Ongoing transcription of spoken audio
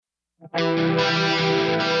Good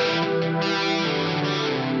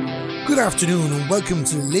afternoon and welcome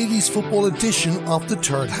to the ladies football edition of the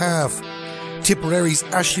third half. Tipperary's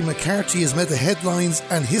Ashley McCarthy has made the headlines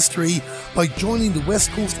and history by joining the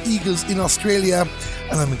West Coast Eagles in Australia,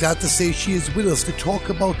 and I'm glad to say she is with us to talk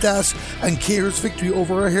about that and Caher's victory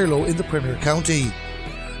over Ahirlo in the Premier County.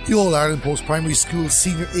 The All-Ireland Post-Primary School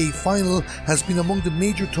Senior A final has been among the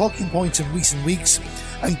major talking points in recent weeks,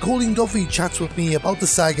 and Colleen Duffy chats with me about the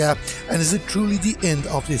saga and is it truly the end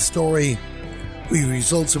of this story? We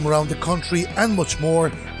results from around the country and much more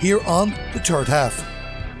here on the third half.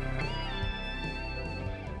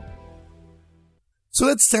 So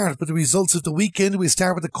let's start with the results of the weekend. We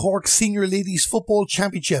start with the Cork Senior Ladies Football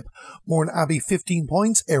Championship. Mourne Abbey 15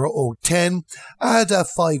 points, Éire 10, Ada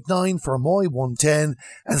 5-9, Fermoy 110,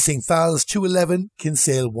 and St. Falls 2-11,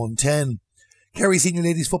 Kinsale 110. Kerry Senior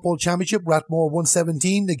Ladies Football Championship, Rathmore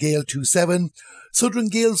 117, the Gale 2-7, Southern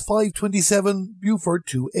Gales 5-27, Beaufort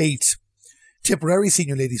 2-8. Tipperary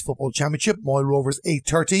Senior Ladies Football Championship, Moyle Rovers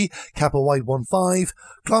 8-30, Kappa White 1-5,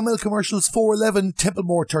 Clonmel Commercials 4-11,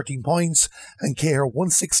 Templemore 13 points, and Cahir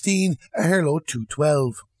 1-16, Ahirlo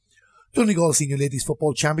 2-12. Donegal Senior Ladies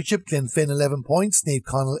Football Championship, Glenfin 11 points, Nave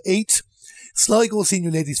Connell 8. Sligo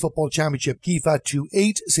Senior Ladies Football Championship, Keefat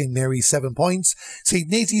 2-8, St Mary's 7 points, St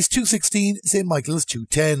Natie's 2-16, St Michael's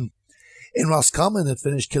 2-10. In Roscommon it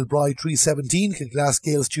finished Kilbride 3-17, Kilglass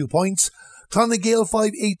Gales 2 points, Clonagale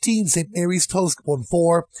 5-18, St Mary's Tulsk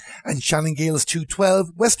 1-4, and Shannon Gales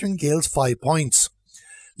 2-12, Western Gales 5 points.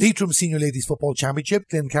 Leitrim Senior Ladies Football Championship,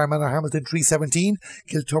 Glencarmanor Hamilton 3-17,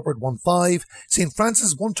 Kilturbert 1-5, St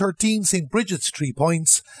Francis 1-13, St Bridget's 3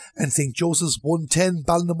 points, and St Joseph's 1-10,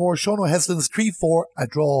 Ballinamore Shona Heslins 3-4, a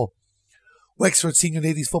draw. Wexford Senior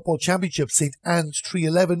Ladies Football Championship, St Anne's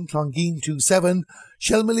 3-11, Clongeen 2-7,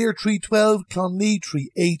 Shelmalier 3-12, Clonlee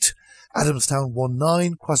 3-8, Adamstown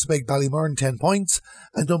 1-9, Quassabeg Ballymurn 10 points,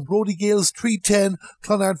 and Dunbrody Gales 3-10,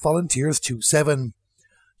 Clonard Volunteers 2-7.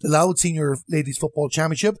 The Louth Senior Ladies Football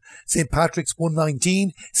Championship, St Patrick's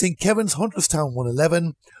 1-19, St Kevin's Hunterstown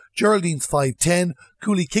 1-11, Geraldine's 5-10,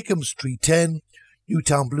 Cooley Kickham's 3-10,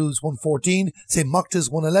 Newtown Blues 1-14, St Mocta's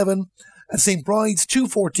 1-11, and St Bride's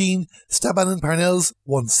 2-14, Staban and Parnell's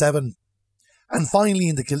 1-7. And finally,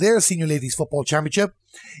 in the Kildare Senior Ladies Football Championship,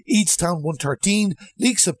 Eadstown 1-13,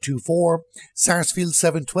 Leixup 2-4, Sarsfield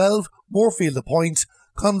 7-12, Moorfield a point,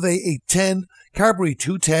 Convey 8-10, Carberry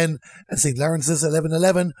 2-10, and St Lawrence's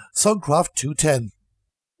 11-11, Suncroft 2-10.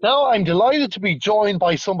 Now I'm delighted to be joined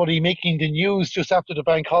by somebody making the news just after the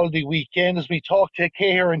bank holiday weekend as we talk to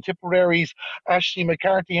Cahir and Tipperary's Ashley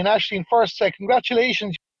McCarthy. And Ashley, first,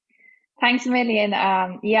 congratulations. Thanks a million.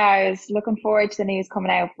 I was looking forward to the news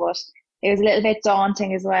coming out, but it was a little bit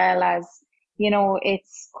daunting as well as,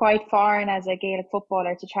 it's quite foreign as a Gaelic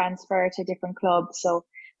footballer to transfer to different clubs. So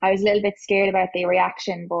I was a little bit scared about the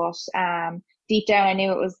reaction, but deep down I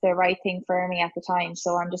knew it was the right thing for me at the time.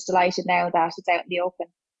 So I'm just delighted now that it's out in the open.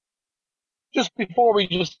 Just before we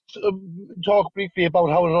just talk briefly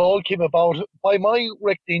about how it all came about, by my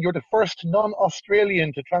reckoning, you're the first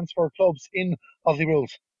non-Australian to transfer clubs in Aussie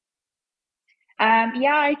rules.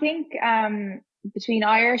 I think between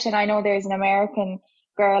Irish and I know there's an American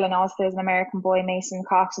girl and also there's an American boy, Mason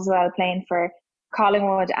Cox, as well, playing for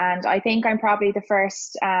Collingwood. And I think I'm probably the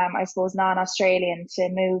first, non-Australian to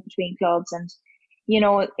move between clubs. And,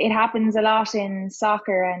 it happens a lot in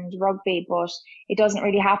soccer and rugby, but it doesn't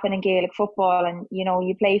really happen in Gaelic football. And,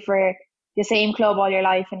 you play for the same club all your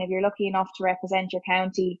life. And if you're lucky enough to represent your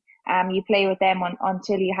county, you play with them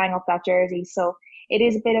until you hang up that jersey. So it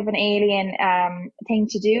is a bit of an alien thing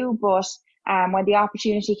to do, but when the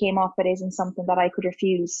opportunity came up, it isn't something that I could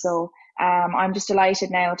refuse. So I'm just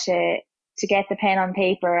delighted now to get the pen on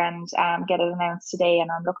paper and get it announced today. And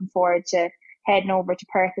I'm looking forward to heading over to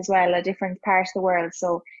Perth as well, a different part of the world.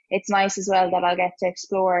 So it's nice as well that I'll get to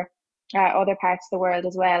explore other parts of the world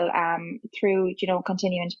as well through,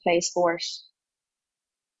 continuing to play sport.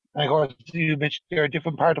 And of course, you mentioned there a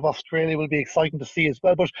different part of Australia will be exciting to see as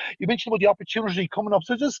well. But you mentioned about the opportunity coming up.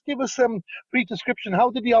 So just give us some brief description.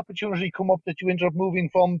 How did the opportunity come up that you ended up moving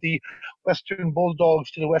from the Western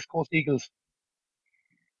Bulldogs to the West Coast Eagles?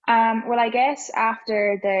 Well, I guess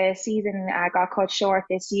after the season got cut short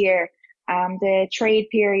this year, the trade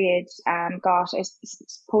period got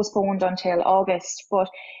postponed until August. But,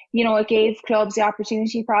 it gave clubs the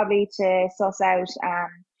opportunity probably to suss out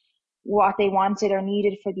what they wanted or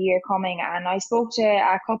needed for the year coming. And I spoke to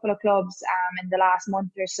a couple of clubs in the last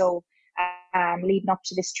month or so leading up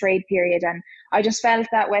to this trade period. And I just felt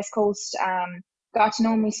that West Coast got to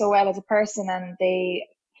know me so well as a person, and they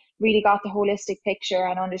really got the holistic picture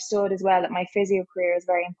and understood as well that my physio career is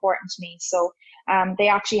very important to me. So they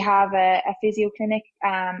actually have a physio clinic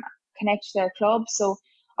connected to their club. So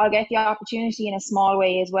I'll get the opportunity in a small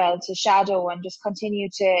way as well to shadow and just continue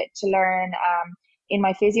to learn in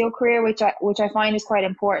my physio career, which I find is quite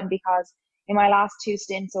important, because in my last 2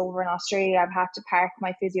 stints over in Australia, I've had to park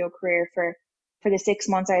my physio career for the 6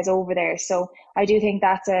 months I was over there. So I do think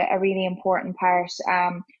that's a really important part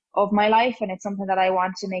of my life, and it's something that I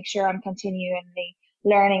want to make sure I'm continually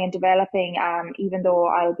learning and developing, even though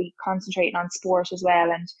I'll be concentrating on sport as well.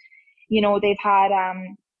 And they've had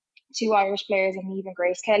 2 Irish players in Niamh and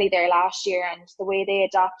Grace Kelly there last year, and the way they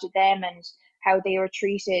adopted them and how they were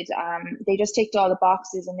treated, they just ticked all the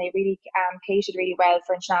boxes, and they really catered really well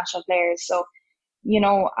for international players. So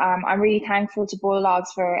I'm really thankful to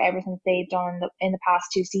Bulldogs for everything they've done in the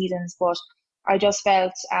past 2 seasons. But I just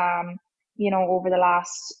felt over the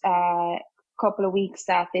last couple of weeks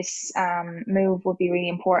that this move would be really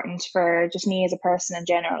important for just me as a person in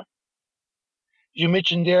general. You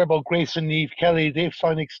mentioned there about Grace and Niamh Kelly. They've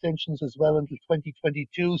signed extensions as well until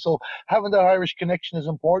 2022. So having that Irish connection is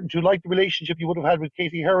important. Do you like the relationship you would have had with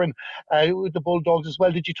Katie Heron with the Bulldogs as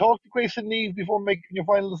well? Did you talk to Grace and Niamh before making your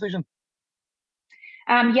final decision?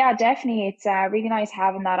 Yeah, definitely. It's really nice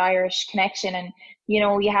having that Irish connection, and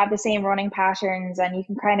you have the same running patterns, and you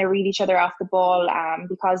can kind of read each other off the ball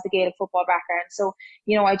because the Gaelic football background. So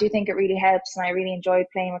I do think it really helps, and I really enjoyed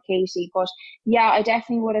playing with Katie. But yeah, I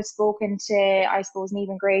definitely would have spoken to, I suppose, Niamh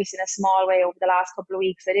and Grace in a small way over the last couple of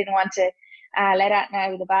weeks. I didn't want to let that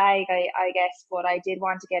out of the bag, I guess, but I did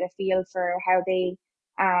want to get a feel for how they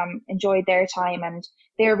enjoyed their time, and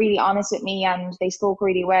they were really honest with me, and they spoke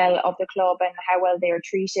really well of the club and how well they were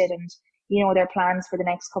treated, and their plans for the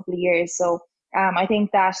next couple of years. So I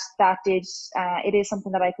think that did it is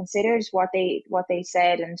something that I considered, what they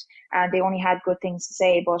said, and they only had good things to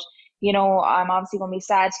say. But I'm obviously going to be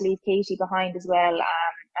sad to leave Katie behind as well, and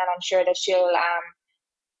I'm sure that she'll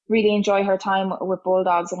really enjoy her time with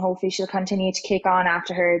Bulldogs, and hopefully she'll continue to kick on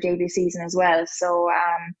after her debut season as well. So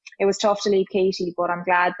it was tough to leave Katie, but I'm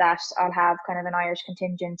glad that I'll have kind of an Irish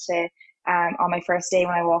contingent to, on my first day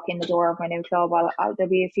when I walk in the door of my new club. There'll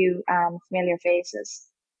be a few familiar faces.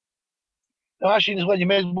 Now, Aisling, as well, you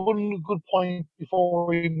made one good point before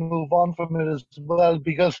we move on from it as well,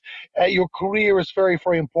 because your career is very,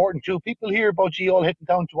 very important too. People hear about you all hitting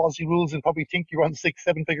down to Aussie rules and probably think you're on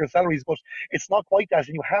 6-7 figure salaries, but it's not quite that,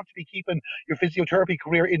 and you have to be keeping your physiotherapy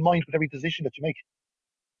career in mind with every decision that you make.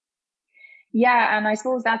 Yeah, and I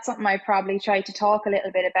suppose that's something I probably tried to talk a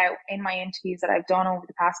little bit about in my interviews that I've done over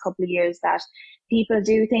the past couple of years, that people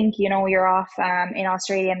do think, you're off in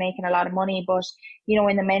Australia making a lot of money, but,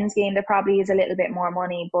 in the men's game, there probably is a little bit more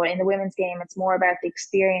money, but in the women's game, it's more about the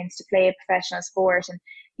experience to play a professional sport. And,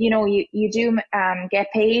 you do get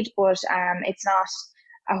paid, but it's not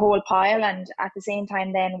a whole pile, and at the same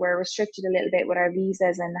time then we're restricted a little bit with our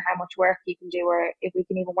visas and how much work you can do, or if we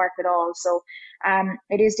can even work at all. So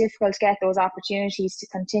it is difficult to get those opportunities to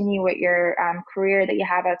continue with your career that you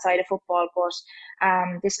have outside of football.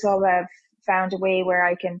 But this club have found a way where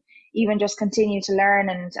I can even just continue to learn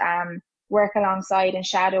and work alongside and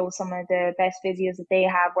shadow some of the best physios that they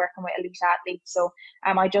have working with elite athletes. So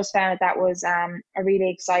I just found that was a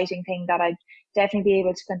really exciting thing, that I'd definitely be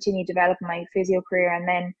able to continue developing my physio career. And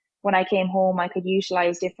then when I came home, I could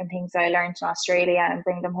utilize different things that I learned in Australia and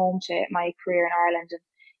bring them home to my career in Ireland.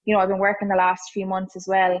 And I've been working the last few months as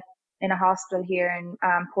well in a hospital here in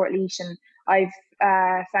Portlaoise, and I've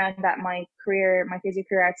found that my physio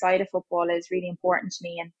career outside of football is really important to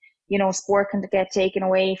me. And sport can get taken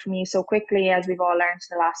away from you so quickly, as we've all learned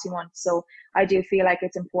in the last few months. So I do feel like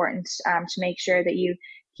it's important to make sure that you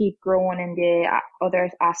keep growing in the other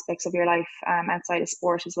aspects of your life outside of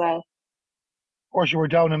sport as well. Of course, you were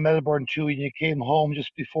down in Melbourne too, and you came home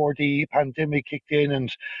just before the pandemic kicked in. And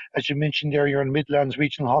as you mentioned there, you're in Midlands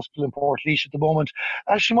Regional Hospital in Portlaoise at the moment.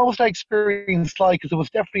 Actually, what was that experience like? Because it was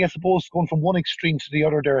definitely, I suppose, going from one extreme to the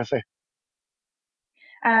other, dare I say.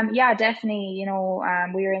 Yeah, definitely.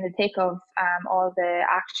 We were in the thick of all the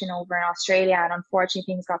action over in Australia, and unfortunately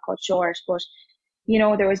things got cut short. But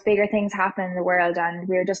there was bigger things happening in the world, and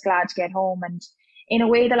we were just glad to get home. And in a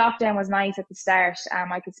way, the lockdown was nice at the start.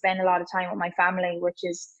 I could spend a lot of time with my family, which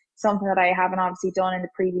is something that I haven't obviously done in the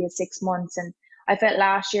previous 6 months. And I felt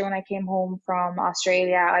last year when I came home from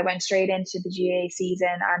Australia, I went straight into the GA season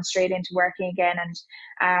and straight into working again. And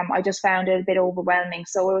I just found it a bit overwhelming.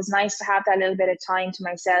 So it was nice to have that little bit of time to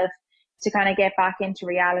myself to kind of get back into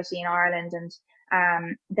reality in Ireland.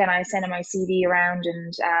 And then I sent my CV around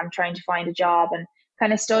and trying to find a job and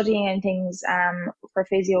kind of studying and things for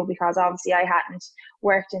physio, because obviously I hadn't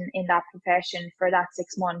worked in that profession for that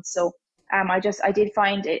 6 months. So I did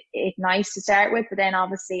find it nice to start with, but then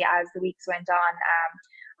obviously as the weeks went on,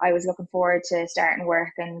 I was looking forward to starting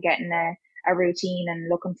work and getting a routine, and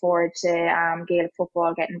looking forward to Gaelic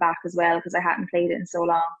football getting back as well, because I hadn't played it in so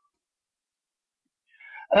long.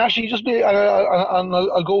 And actually,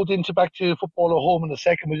 I'll go into back to football at home in a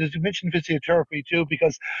second, but as you mentioned physiotherapy too,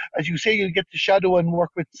 because as you say, you'll get to shadow and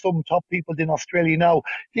work with some top people in Australia now.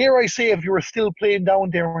 Dare I say, if you were still playing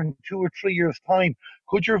down there in 2 or 3 years' time,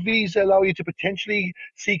 could your visa allow you to potentially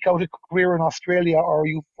seek out a career in Australia, or are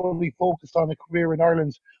you fully focused on a career in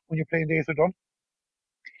Ireland when your playing days are done?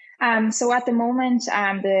 So at the moment,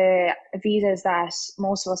 the visas that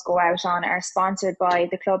most of us go out on are sponsored by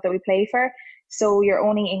the club that we play for. So your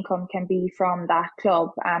only income can be from that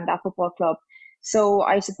club, that football club. So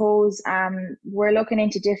I suppose we're looking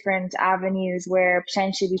into different avenues where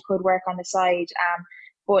potentially we could work on the side.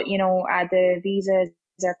 But the visas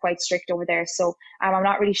are quite strict over there. So I'm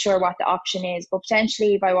not really sure what the option is. But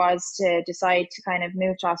potentially, if I was to decide to kind of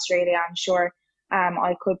move to Australia, I'm sure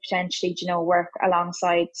I could potentially, work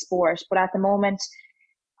alongside sport. But at the moment,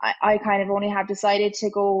 I kind of only have decided to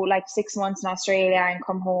go like 6 months in Australia and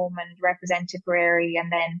come home and represent Tipperary,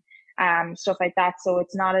 and then stuff like that. So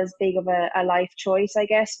it's not as big of a life choice, I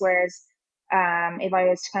guess. Whereas if I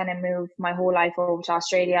was to kind of move my whole life over to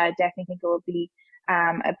Australia, I definitely think it would be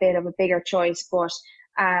a bit of a bigger choice. But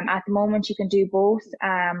at the moment, you can do both.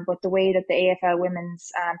 But the way that the AFL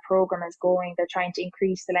women's program is going, they're trying to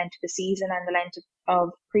increase the length of the season and the length of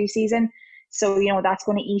pre-season. So, that's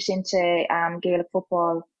going to eat into Gaelic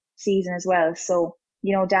football season as well. So,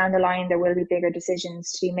 down the line, there will be bigger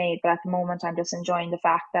decisions to be made. But at the moment, I'm just enjoying the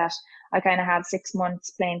fact that I kind of have 6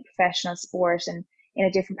 months playing professional sport and in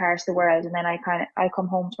a different part of the world. And then I come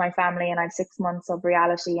home to my family and I have 6 months of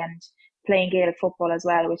reality and playing Gaelic football as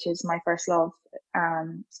well, which is my first love,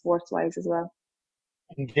 sports wise as well.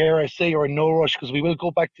 And dare I say, you're in no rush, because we will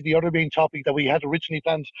go back to the other main topic that we had originally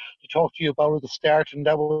planned to talk to you about at the start, and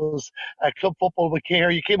that was club football with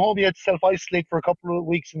Care. You came home, you had to self-isolate for a couple of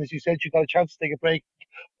weeks, and as you said, you got a chance to take a break.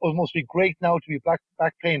 Well, it must be great now to be back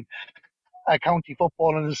playing county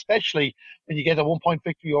football, and especially when you get a 1 point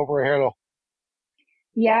victory over a Harlow.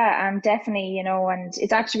 Yeah, definitely, and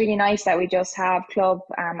it's actually really nice that we just have club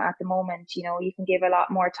at the moment. You can give a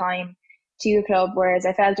lot more time to your club, whereas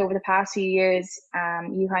I felt over the past few years,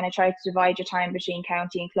 you kind of try to divide your time between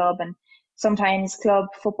county and club, and sometimes club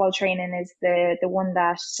football training is the one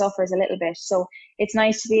that suffers a little bit. So it's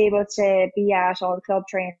nice to be able to be at all the club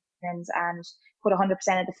trainings and put 100%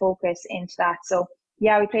 of the focus into that. So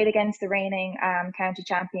yeah, we played against the reigning county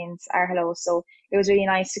champions, Arhello. So it was really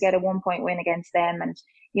nice to get a 1 point win against them. And,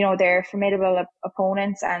 they're formidable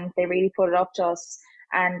opponents and they really put it up to us.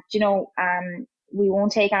 And, we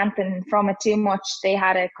won't take anything from it too much. They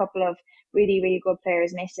had a couple of really, really good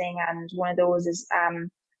players missing. And one of those is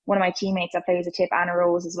one of my teammates that plays a tip, Anna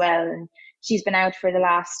Rose, as well. And she's been out for the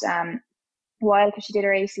last while because she did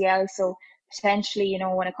her ACL. So potentially,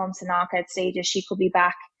 when it comes to knockout stages, she could be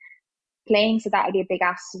back playing, so that'll be a big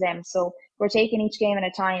ask to them. So we're taking each game at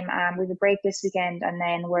a time. We have a break this weekend, and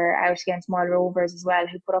then we're out against Moyle Rovers as well,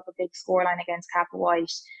 who put up a big scoreline against Kappa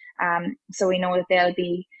White. So we know that they'll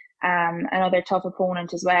be another tough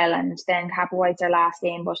opponent as well. And then Kappa White's our last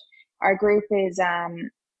game, but our group is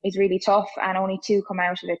really tough, and only two come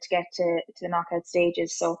out of it to get to the knockout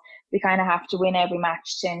stages. So we kind of have to win every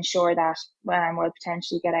match to ensure that we'll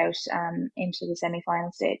potentially get out into the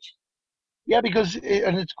semi-final stage. Yeah, because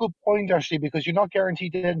and it's a good point actually, because you're not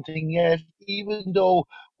guaranteed anything yet, even though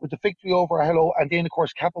with the victory over Hello, and then of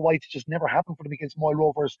course Kappa White just never happened for them against Moyle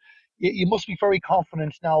Rovers. You must be very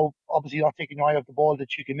confident now, obviously not taking your eye off the ball,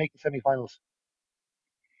 that you can make the semi-finals.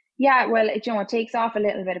 Yeah, well, it takes off a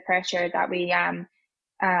little bit of pressure that we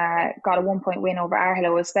got a 1 point win over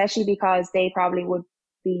Arhello, especially because they probably would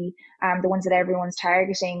be the ones that everyone's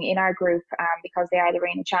targeting in our group because they are the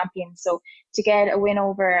reigning champions. So to get a win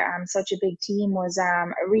over such a big team was a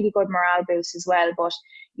really good morale boost as well. But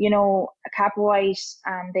Kappa White,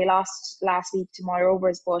 they lost last week to Moyle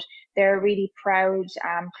Rovers, but they're a really proud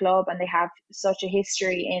club, and they have such a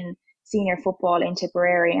history in senior football in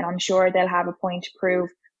Tipperary, and I'm sure they'll have a point to prove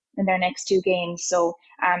in their next two games. So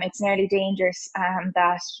it's nearly dangerous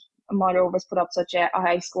that Moyle Rovers put up such a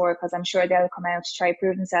high score, because I'm sure they'll come out to try to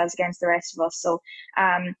prove themselves against the rest of us. So,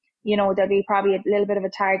 there'll be probably a little bit of a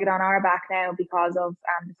target on our back now because of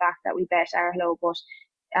the fact that we bet Arhello, but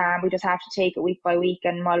we just have to take it week by week.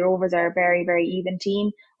 And Moyle Rovers are a very, very even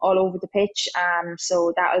team all over the pitch.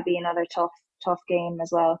 So that will be another tough game as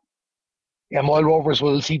well. Yeah, Moyle Rovers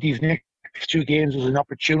will see these next next two games as an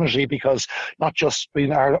opportunity, because not just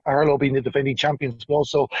being Arlo being the defending champions, but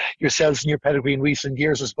also yourselves and your pedigree in recent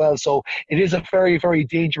years as well. So it is a very, very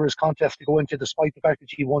dangerous contest to go into, despite the fact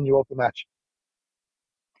that you won your open match.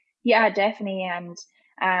 Yeah, definitely. And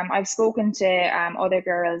I've spoken to other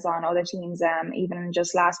girls on other teams. Even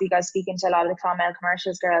just last week, I was speaking to a lot of the Clonmel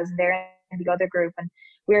Commercials girls, and they're in the other group. And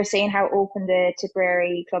we were saying how open the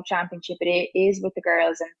Tipperary Club Championship it is with the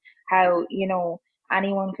girls, and how, you know,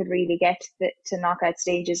 anyone could really get to knockout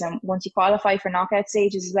stages. And once you qualify for knockout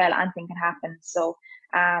stages as well, anything can happen. So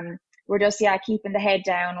we're just keeping the head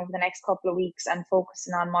down over the next couple of weeks and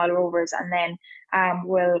focusing on Moyle Rovers, and then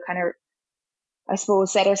we'll kind of, I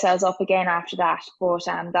suppose, set ourselves up again after that. But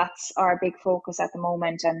that's our big focus at the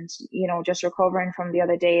moment, and, you know, just recovering from the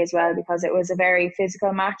other day as well, because it was a very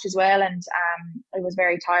physical match as well, and it was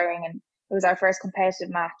very tiring, and it was our first competitive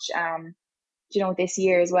match, you know, this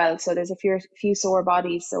year as well. So there's a few sore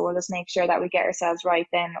bodies. So we'll just make sure that we get ourselves right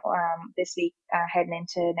then this week, heading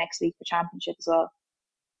into next week for championship as well.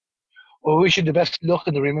 Well, we wish you the best luck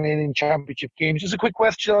in the remaining championship games. Just a quick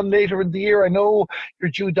question on later in the year. I know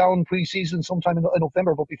you're due down pre-season sometime in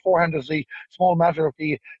November, but beforehand there's the small matter of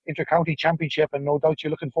the inter-county championship, and no doubt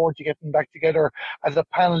you're looking forward to getting back together as a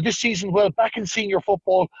panel this season. Well, back in senior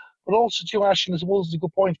football, but also to Ashton, as well, is a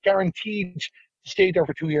good point, guaranteed to stay there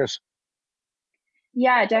for 2 years.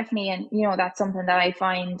 Yeah, definitely. And, you know, that's something that I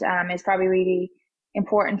find is probably really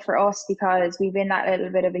important for us, because we've been that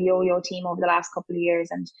little bit of a yo-yo team over the last couple of years.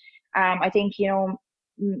 And I think, you know,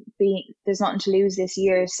 there's nothing to lose this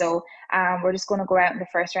year. So we're just going to go out in the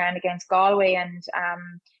first round against Galway and,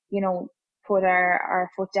 you know, put our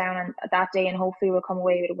foot down on that day, and hopefully we'll come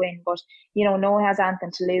away with a win. But, you know, no one has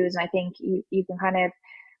anything to lose. And I think you can kind of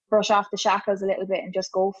brush off the shackles a little bit and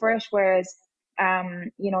just go for it. Whereas,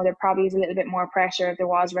 you know, there probably is a little bit more pressure if there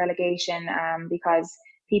was relegation, because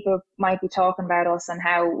people might be talking about us and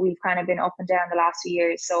how we've kind of been up and down the last few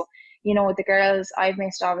years. So, you know, the girls, I've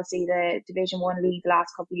missed obviously the Division 1 league the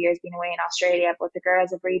last couple of years, being away in Australia, but the girls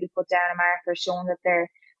have really put down a marker, showing that they're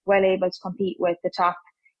well able to compete with the top,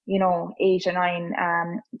 you know, 8 or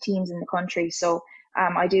 9 teams in the country. So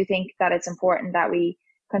I do think that it's important that we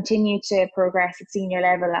continue to progress at senior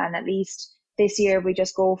level, and at least this year we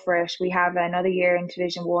just go for it. We have another year in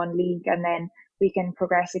Division 1 league, and then we can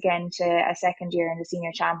progress again to a second year in the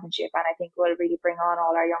senior championship. And I think we'll really bring on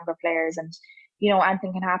all our younger players, and, you know,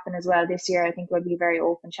 anything can happen as well. This year I think will be a very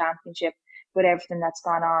open championship with everything that's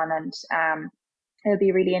gone on, and it'll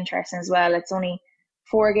be really interesting as well. It's only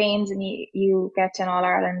 4 games, and you get to an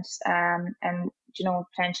All-Ireland and, you know,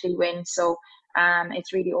 potentially win. So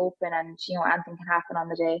it's really open, and, you know, anything can happen on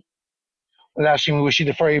the day. Well, Ashley, we wish you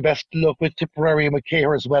the very best luck with Tipperary and with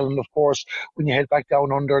Cahir as well. And of course, when you head back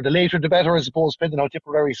down under, the later the better, I suppose, depending on how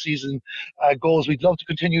Tipperary season goes. We'd love to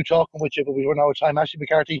continue talking with you, but we run out of time. Ashley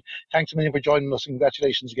McCarthy, thanks a million for joining us, and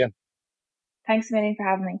congratulations again. Thanks a million for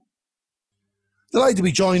having me. Delighted to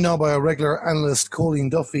be joined now by our regular analyst, Colleen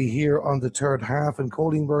Duffy, here on the third half. And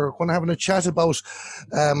Colleen, we're going to have a chat about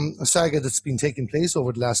a saga that's been taking place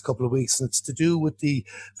over the last couple of weeks. And it's to do with the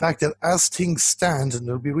fact that as things stand, and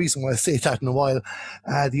there'll be a reason why I say that in a while,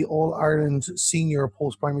 the All-Ireland Senior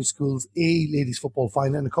Post-Primary Schools A Ladies Football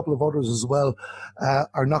Final, and a couple of others as well,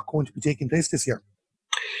 are not going to be taking place this year.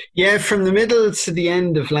 Yeah, from the middle to the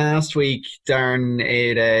end of last week, Darren,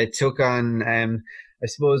 it took on I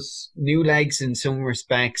suppose, new legs in some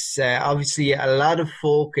respects. Obviously, a lot of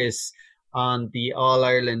focus on the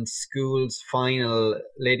All-Ireland Schools final,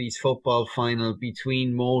 ladies football final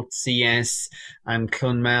between Moate CS and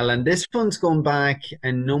Clonmel. And this one's gone back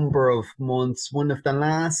a number of months. One of the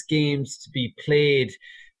last games to be played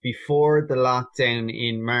before the lockdown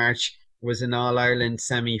in March was an All-Ireland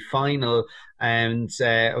semi-final. And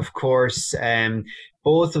of course,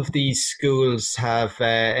 both of these schools have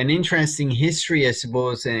an interesting history, I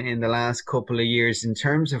suppose, in the last couple of years in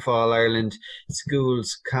terms of All-Ireland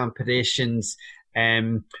schools competitions.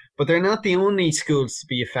 But they're not the only schools to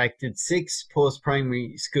be affected. 6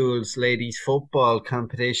 post-primary schools ladies football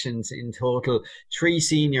competitions in total, 3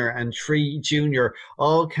 senior and 3 junior,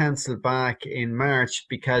 all cancelled back in March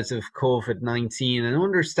because of COVID-19. And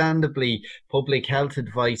understandably, public health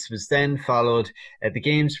advice was then followed. The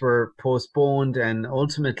games were postponed and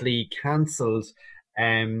ultimately cancelled.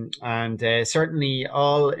 And certainly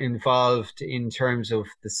all involved in terms of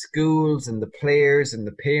the schools and the players and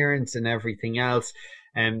the parents and everything else.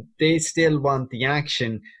 They still want the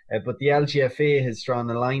action, but the LGFA has drawn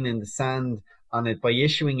a line in the sand on it by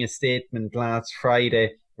issuing a statement last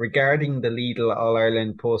Friday regarding the Lidl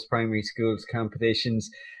All-Ireland post-primary schools competitions.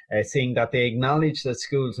 saying that they acknowledge that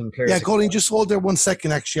schools and players... Yeah, Colleen, just hold there 1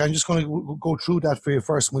 second, actually. I'm just going to go through that for you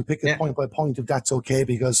first, and we'll pick it point by point, if that's okay,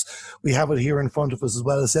 because we have it here in front of us as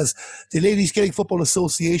well. It says, the Ladies Gaelic Football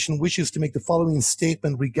Association wishes to make the following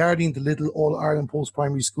statement regarding the Little All-Ireland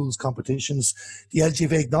Post-Primary Schools competitions. The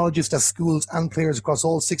LGFA acknowledges that schools and players across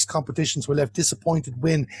all 6 competitions were left disappointed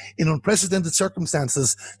when, in unprecedented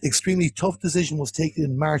circumstances, the extremely tough decision was taken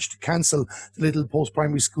in March to cancel the Little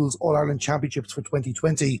Post-Primary Schools All-Ireland Championships for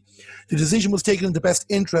 2020. The decision was taken in the best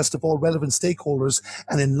interest of all relevant stakeholders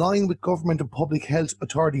and in line with government and public health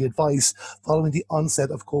authority advice following the onset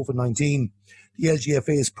of COVID-19. The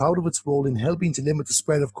LGFA is proud of its role in helping to limit the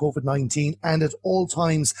spread of COVID-19, and at all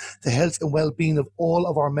times the health and well-being of all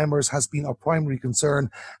of our members has been our primary concern,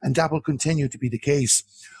 and that will continue to be the case.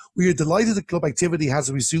 We are delighted that club activity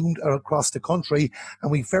has resumed across the country,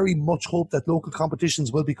 and we very much hope that local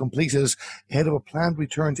competitions will be completed ahead of a planned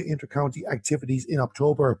return to inter-county activities in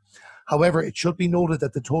October. However, it should be noted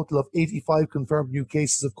that the total of 85 confirmed new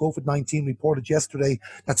cases of COVID-19 reported yesterday,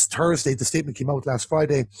 that's Thursday, the statement came out last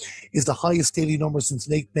Friday, is the highest daily number since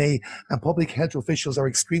late May, and public health officials are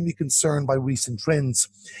extremely concerned by recent trends.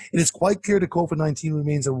 It is quite clear that COVID-19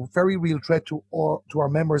 remains a very real threat to our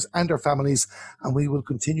members and their families, and we will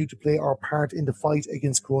continue to play our part in the fight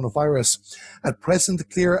against coronavirus. At present, the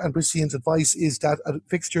clear and prescient advice is that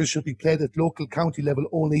fixtures should be played at local county level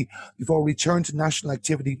only before return to national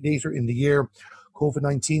activity later in the year.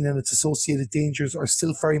 COVID-19 and its associated dangers are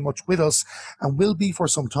still very much with us and will be for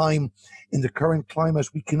some time. In the current climate,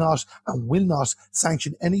 we cannot and will not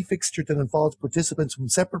sanction any fixture that involves participants from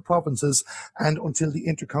separate provinces and until the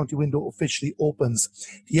inter-county window officially opens.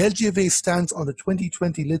 The LGFA stands on the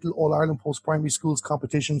 2020 Little All-Ireland Post-Primary Schools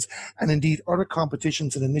competitions, and indeed other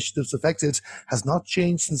competitions and initiatives affected, has not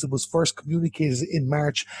changed since it was first communicated in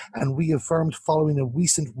March and reaffirmed following a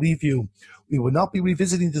recent review. We will not be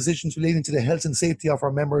revisiting decisions relating to the health and safety of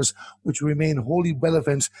our members, which remain wholly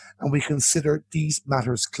relevant, and we consider these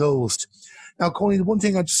matters closed. Now, Connie, the one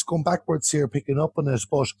thing I'm just going backwards here, picking up on it,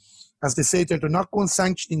 but as they say, they're not going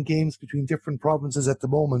sanctioning games between different provinces at the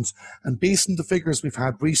moment, and based on the figures we've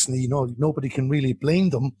had recently, nobody can really blame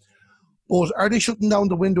them. But are they shutting down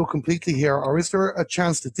the window completely here, or is there a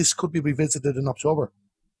chance that this could be revisited in October?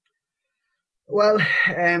 Well,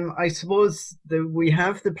 I suppose we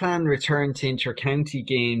have the planned return to inter-county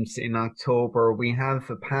games in October. We have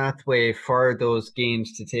a pathway for those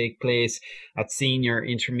games to take place at senior,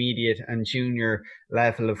 intermediate and junior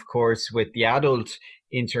level, of course, with the adult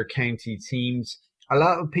inter-county teams. A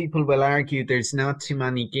lot of people will argue there's not too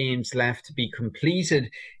many games left to be completed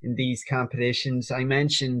in these competitions. I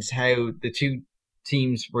mentioned how the two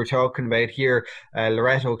teams we're talking about here,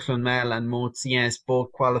 Loreto, Clonmel and Moate CS,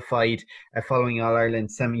 both qualified following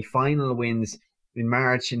All-Ireland semi-final wins in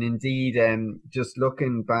March. And indeed, just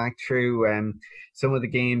looking back through some of the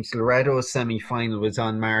games, Loreto's semi-final was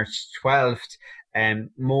on March 12th.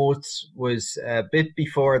 Moate was a bit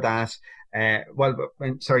before that.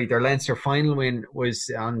 Their Leinster final win was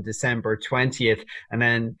on December 20th, and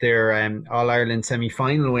then their All-Ireland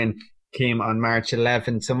semi-final win came on March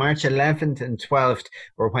 11th. So March 11th and 12th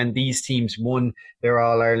were when these teams won their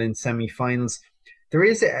All-Ireland semi-finals. There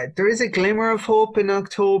is a glimmer of hope in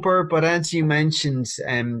October, but as you mentioned,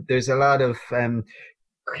 there's a lot of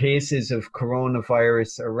cases of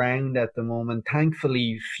coronavirus around at the moment.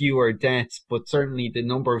 Thankfully, fewer deaths, but certainly the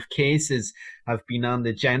number of cases have been on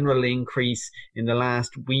the general increase in the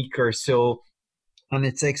last week or so. And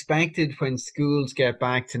it's expected when schools get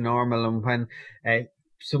back to normal and when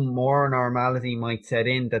some more normality might set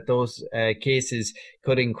in, that those cases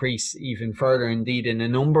could increase even further. Indeed, in a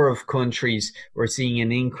number of countries, we're seeing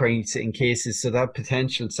an increase in cases. So that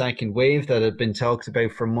potential second wave that had been talked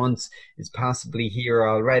about for months is possibly here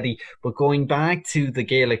already. But going back to the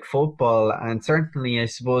Gaelic football, and certainly, I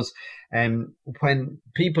suppose, when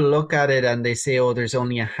people look at it and they say, oh, there's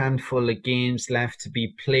only a handful of games left to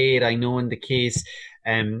be played. I know in the case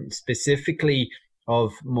specifically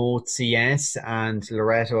of Moate CS and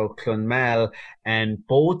Loreto Clonmel, and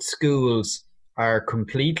both schools are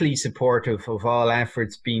completely supportive of all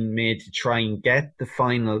efforts being made to try and get the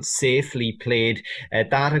final safely played.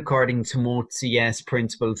 That, according to Moate CS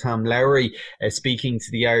principal Tom Lowry, speaking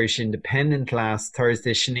to the Irish Independent last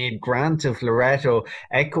Thursday. Sinead Grant of Loreto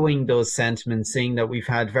echoing those sentiments, saying that we've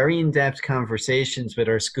had very in-depth conversations with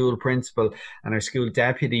our school principal and our school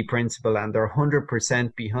deputy principal, and they're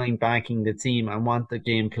 100% behind backing the team and want the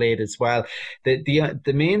game played as well. The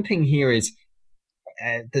main thing here is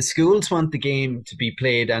the schools want the game to be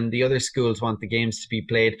played and the other schools want the games to be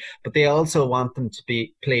played, but they also want them to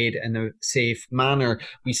be played in a safe manner.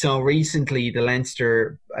 We saw recently the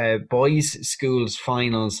Leinster boys schools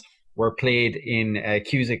finals were played in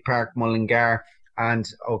Cusack Park, Mullingar, and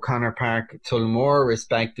O'Connor Park, Tullamore,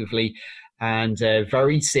 respectively. And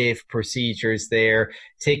very safe procedures there,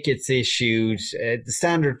 tickets issued, the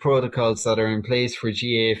standard protocols that are in place for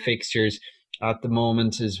GAA fixtures at the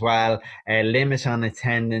moment as well, limit on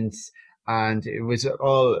attendance, and it was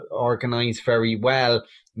all organised very well.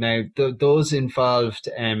 Now, those involved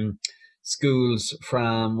schools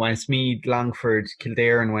from Westmeath, Longford,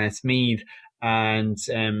 Kildare and Westmeath, and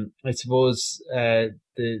I suppose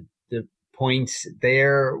the point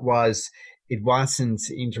there was it wasn't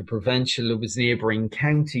interprovincial, it was neighbouring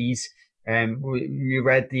counties. We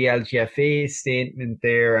read the LGFA statement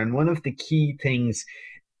there, and one of the key things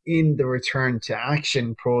in the return to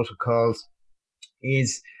action protocols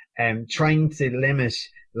is trying to limit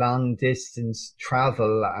long distance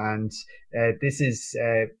travel, and this is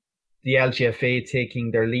the LGFA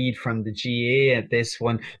taking their lead from the GAA at this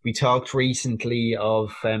one. We talked recently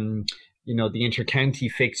of the inter-county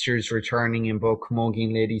fixtures returning in both camogie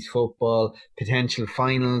and ladies football, potential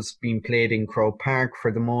finals being played in Croke Park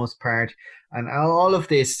for the most part. And all of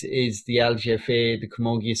this is the LGFA, the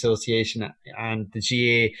Camogie Association and the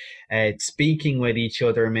GAA speaking with each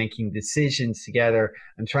other, making decisions together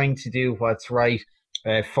and trying to do what's right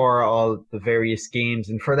for all the various games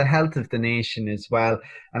and for the health of the nation as well.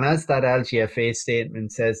 And as that LGFA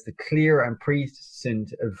statement says, the clear and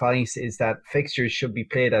present advice is that fixtures should be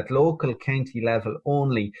played at local county level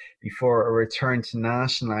only before a return to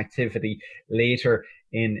national activity later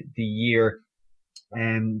in the year.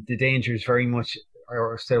 The danger is very much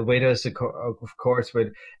are still with us, of course,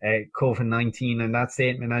 with COVID-19. And that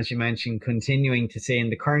statement, as you mentioned, continuing to say, in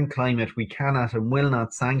the current climate, we cannot and will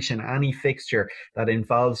not sanction any fixture that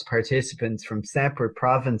involves participants from separate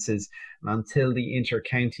provinces until the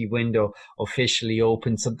inter-county window officially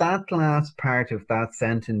opens. So that last part of that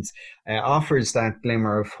sentence offers that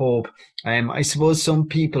glimmer of hope. I suppose some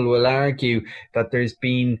people will argue that there's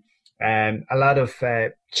been a lot of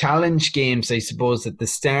challenge games, I suppose, at the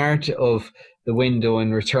start of the window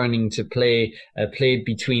and returning to play, played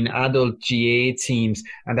between adult GAA teams,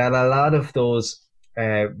 and that a lot of those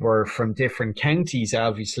were from different counties,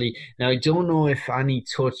 obviously. Now, I don't know if any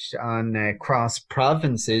touched on cross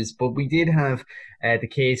provinces, but we did have the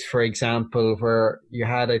case, for example, where you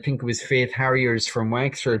had, I think it was Faith Harriers from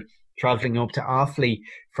Wexford travelling up to Offaly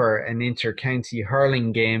for an inter-county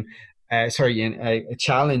hurling game. A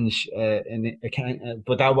challenge,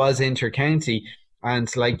 but that was inter-county.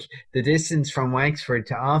 And like the distance from Wexford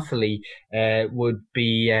to Offaly would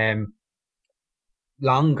be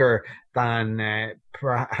longer than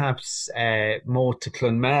perhaps Moate to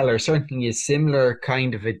Clonmel, or certainly a similar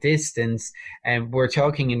kind of a distance. And we're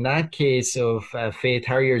talking in that case of Faith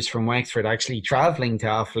Harriers from Wexford actually travelling to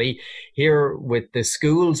Offaly. Here with the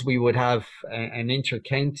schools, we would have an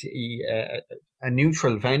inter-county, a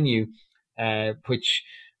neutral venue, which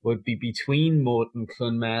would be between Moate and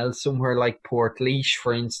Clonmel, somewhere like Portlaoise,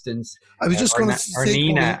 for instance. I was just going to say,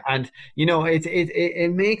 Nina, and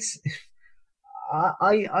it makes.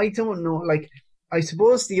 I don't know. Like, I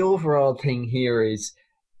suppose the overall thing here is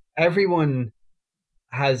everyone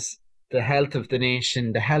has the health of the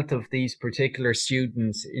nation, the health of these particular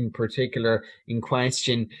students in particular in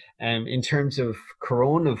question, in terms of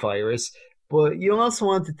coronavirus. But you also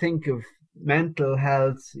want to think of mental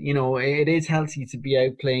health. It is healthy to be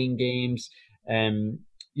out playing games.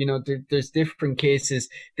 There's different cases.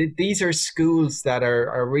 These are schools that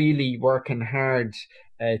are really working hard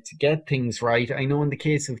to get things right. I know in the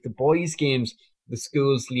case of the boys' games, the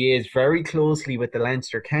schools liaise very closely with the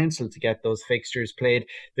Leinster Council to get those fixtures played.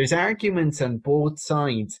 There's arguments on both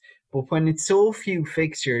sides, but when it's so few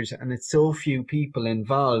fixtures and it's so few people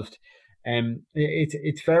involved,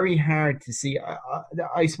 it's very hard to see.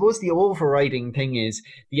 I suppose the overriding thing is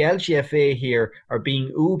the LGFA here are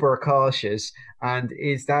being uber cautious, and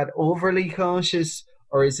is that overly cautious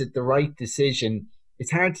or is it the right decision?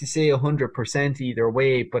 It's hard to say 100% either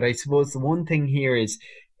way, but I suppose the one thing here is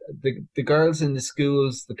the girls in the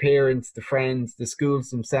schools, the parents, the friends, the schools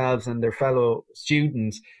themselves and their fellow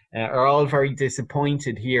students are all very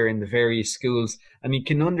disappointed here in the various schools, and you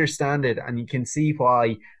can understand it and you can see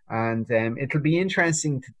why. And it'll be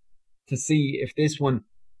interesting to see if this one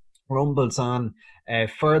rumbles on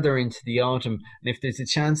further into the autumn, and if there's a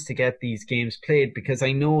chance to get these games played, because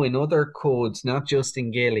I know in other codes, not just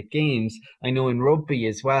in Gaelic games, I know in rugby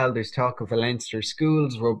as well, there's talk of a Leinster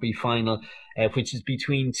schools rugby final, which is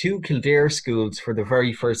between two Kildare schools for the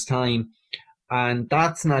very first time. and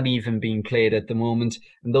that's not even being played at the moment.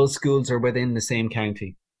 And those schools are within the same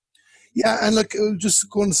county. Yeah, and look, just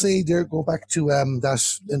going to say there, go back to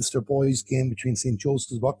that Leinster boys game between St.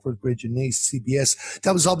 Joseph's, Rockford Bridge and Naas CBS.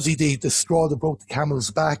 That was obviously the straw that broke the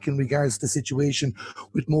camel's back in regards to the situation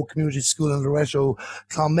with Moe Community School and Loretto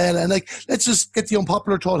Clonmel. And like, let's just get the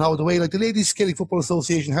unpopular thought out of the way. Like, the Ladies Gaelic Football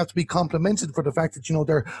Association have to be complimented for the fact that, you know,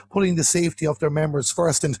 they're putting the safety of their members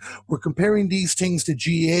first. And we're comparing these things to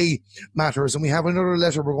GA matters. And we have another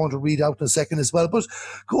letter we're going to read out in a second as well. But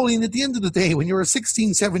Colleen, at the end of the day, when you're a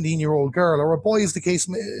 16, 17-year-old girl, or a boy as the case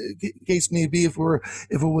may be, if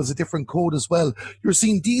it was a different code as well, you're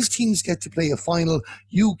seeing these teams get to play a final,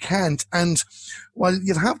 you can't. And while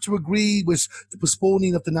you'd have to agree with the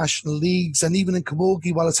postponing of the national leagues, and even in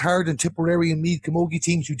Camogie, while it's hard in Tipperary and Meath Camogie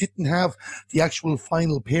teams, you didn't have the actual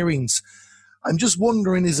final pairings. I'm just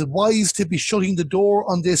wondering, is it wise to be shutting the door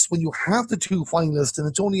on this when you have the two finalists, and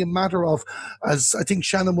it's only a matter of, as I think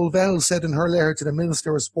Shannon Mulvell said in her letter to the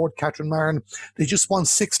Minister of Sport, Catherine Marin, they just want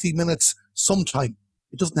 60 minutes sometime.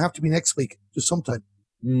 It doesn't have to be next week, just sometime.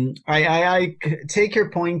 I take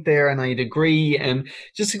your point there, and I'd agree.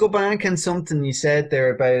 Just to go back on something you said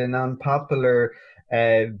there about an unpopular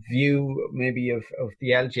view maybe of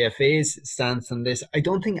the LGFA's stance on this, I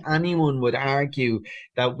don't think anyone would argue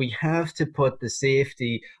that we have to put the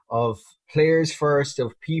safety of players first,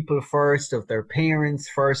 of people first, of their parents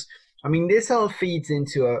first. I mean, this all feeds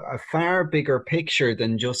into a far bigger picture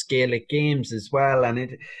than just Gaelic games as well. And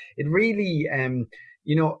it really,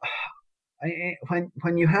 you know,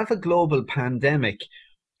 when you have a global pandemic,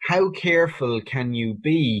 how careful can you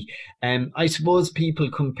be? I suppose people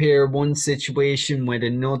compare one situation with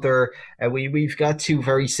another. We've got two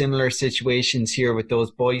very similar situations here with those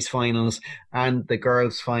boys' finals and the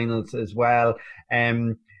girls' finals as well.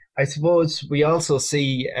 I suppose we also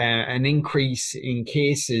see an increase in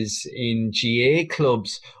cases in GA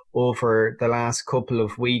clubs over the last couple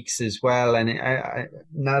of weeks as well. And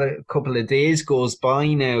not a couple of days goes by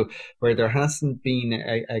now where there hasn't been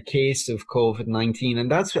a case of COVID-19.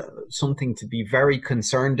 And that's something to be very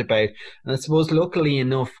concerned about. And I suppose luckily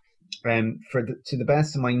enough, to the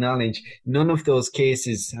best of my knowledge, none of those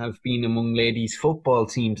cases have been among ladies football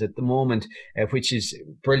teams at the moment, which is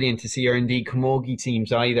brilliant to see, or indeed camogie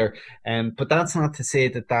teams either. But that's not to say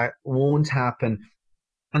that won't happen.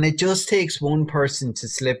 And it just takes one person to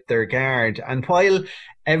slip their guard. And while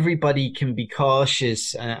everybody can be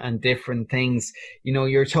cautious and different things, you know,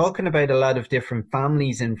 you're talking about a lot of different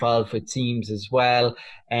families involved with teams as well.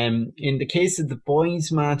 In the case of the boys'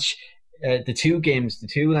 match, the two games, the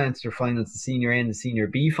two Leinster finals, the Senior A and the Senior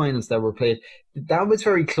B finals that were played, that was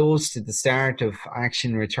very close to the start of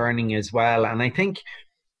action returning as well. And I think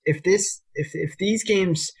if these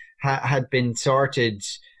games had been sorted,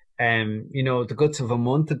 you know, the guts of a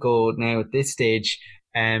month ago now at this stage,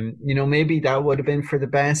 you know, maybe that would have been for the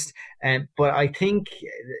best. But I think,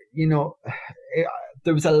 you know,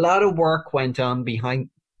 there was a lot of work went on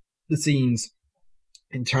behind the scenes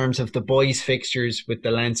in terms of the boys' fixtures with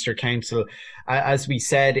the Leinster Council. As we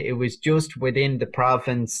said, it was just within the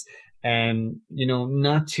province, you know,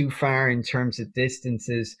 not too far in terms of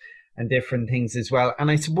distances and different things as well.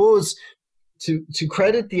 And I suppose to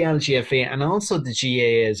credit the LGFA and also the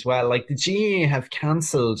GA as well, like the GA have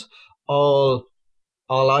cancelled all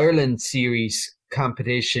Ireland series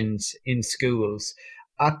competitions in schools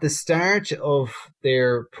at the start of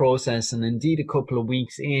their process, and indeed a couple of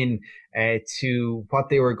weeks in to what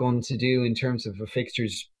they were going to do in terms of a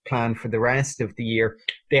fixtures plan for the rest of the year.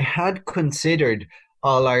 They had considered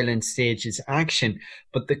All Ireland stages action,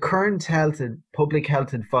 but the current public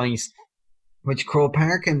health advice which Croke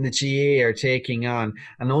Park and the GA are taking on,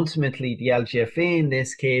 and ultimately the LGFA in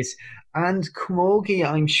this case, and Camogie,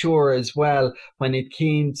 I'm sure as well, when it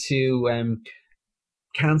came to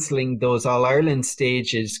cancelling those All-Ireland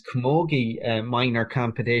stages, Camogie minor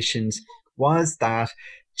competitions, was that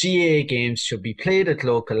GA games should be played at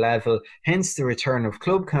local level, hence the return of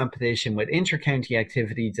club competition with inter-county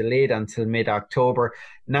activity delayed until mid-October.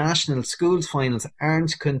 National schools finals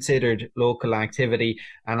aren't considered local activity,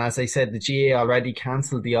 and as I said, the GA already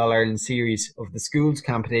cancelled the All-Ireland series of the schools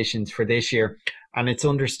competitions for this year, and it's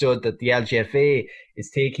understood that the LGFA is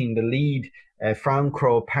taking the lead from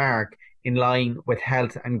Croke Park in line with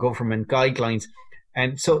health and government guidelines.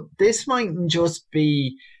 And so this mightn't just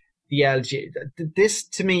be this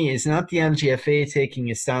to me is not the LGFA taking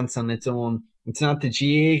a stance on its own. It's not the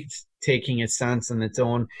GA taking a stance on its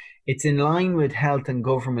own. It's in line with health and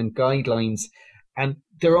government guidelines. And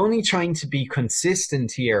they're only trying to be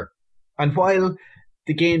consistent here. And while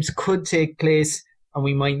the games could take place and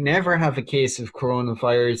we might never have a case of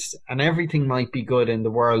coronavirus and everything might be good in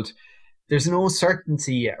the world, there's no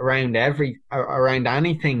certainty around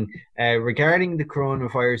anything regarding the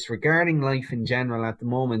coronavirus, regarding life in general at the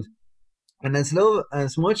moment. And as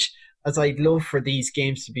much as I'd love for these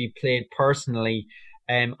games to be played personally,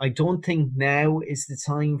 I don't think now is the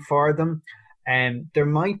time for them. There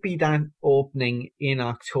might be that opening in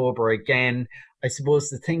October again. I suppose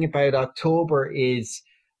the thing about October is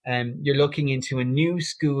you're looking into a new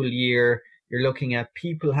school year. You're looking at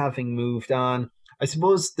people having moved on. I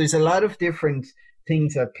suppose there's a lot of different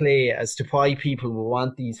things at play as to why people will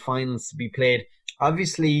want these finals to be played.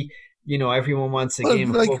 Obviously, everyone wants a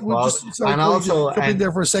game of football. And also, jump in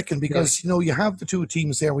there for a second, because, you have the two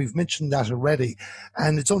teams there. We've mentioned that already.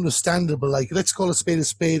 And it's understandable. Like, let's call a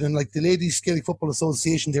spade. And like the Ladies Gaelic Football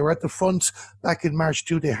Association, they were at the front back in March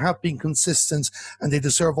too. They have been consistent, and they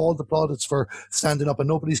deserve all the plaudits for standing up. And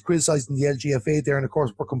nobody's criticising the LGFA there. And of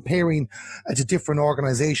course, we're comparing to different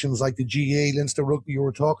organisations like the GA, Leinster Rugby, you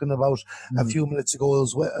were talking about a few minutes ago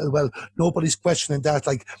as well. Nobody's questioning that.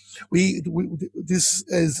 Like, this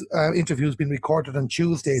is interview has been recorded on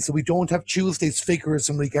Tuesday, so we don't have Tuesday's figures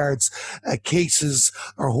in regards cases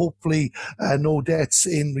or hopefully no deaths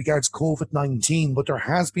in regards COVID-19, but there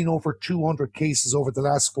has been over 200 cases over the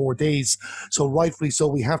last 4 days, so rightfully so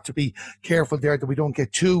we have to be careful there that we don't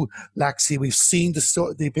get too laxy. We've seen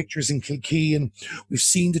the pictures in Kilkee, and we've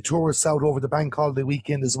seen the tourists out over the bank holiday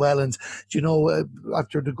weekend as well, and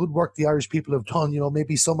after the good work the Irish people have done,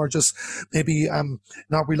 maybe some are just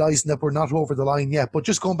not realising that we're not over the line yet. But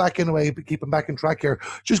just going back anyway, keeping back on track here,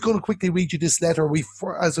 just going to quickly read you this letter.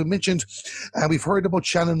 As I mentioned, we've heard about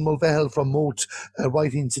Shannon Mulvihill from Moat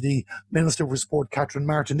writing to the Minister for Sport, Catherine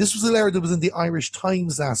Martin. This was a letter that was in the Irish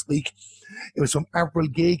Times last week. It was from Avril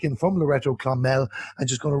Gagan from Loreto Clonmel. I'm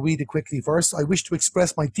just going to read it quickly first. I wish to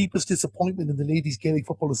express my deepest disappointment in the Ladies Gaelic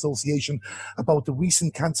Football Association about the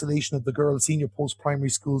recent cancellation of the girls' senior post-primary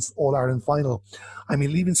schools All-Ireland final. I'm a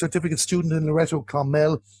Leaving Certificate student in Loreto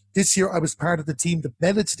Clonmel. This year I was part of the team that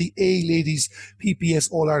made it to the A Ladies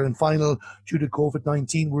PPS All-Ireland final. Due to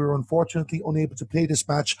COVID-19, we were unfortunately unable to play this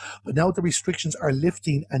match, but now the restrictions are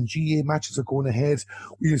lifting and GA matches are going ahead.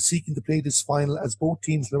 We are seeking to play this final as both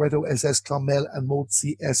teams, Loreto SS Clonmel and Moat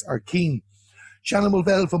CS, are keen. Shannon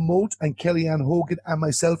Mulvihill from Moat and Kellyanne Hogan and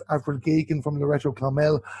myself, Avril Gagan from Loreto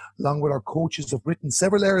Clonmel, along with our coaches, have written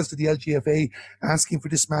several letters to the LGFA asking for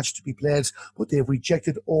this match to be played, but they have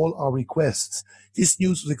rejected all our requests. This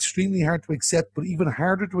news was extremely hard to accept, but even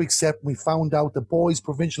harder to accept when we found out the boys'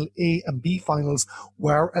 provincial A and B finals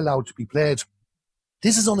were allowed to be played.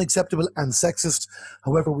 This is unacceptable and sexist.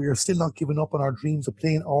 However, we are still not giving up on our dreams of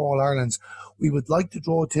playing All-Irelands. We would like to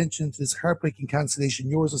draw attention to this heartbreaking cancellation.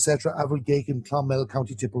 Yours, etc., Avril Gagan, Clonmel,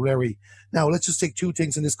 County Tipperary. Now, let's just take two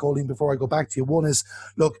things in this, Colleen, before I go back to you. One is,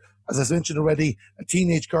 look, as I mentioned already, a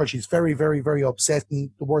teenage girl, she's very, very, very upset, and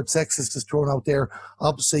the word sexist is thrown out there.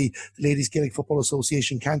 Obviously, the Ladies Gaelic Football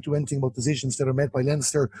Association can't do anything about decisions that are made by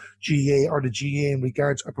Leinster, GA, or the GA in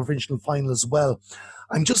regards to a provincial final as well.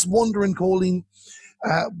 I'm just wondering, Colleen,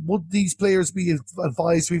 would these players be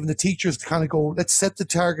advised, or even the teachers, to kind of go, let's set the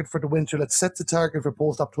target for the winter, let's set the target for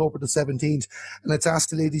post-October the 17th, and let's ask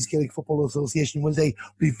the Ladies Gaelic Football Association, will they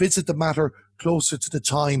revisit the matter closer to the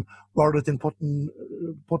time rather than putting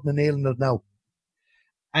a nail in it now?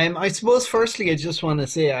 I suppose, firstly, I just want to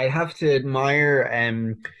say I have to admire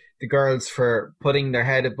the girls for putting their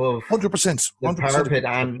head above 100%, the parapet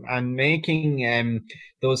and making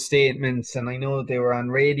those statements. And I know they were on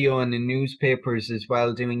radio and in newspapers as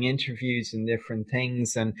well, doing interviews and different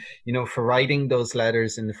things. And, for writing those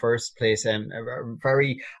letters in the first place, a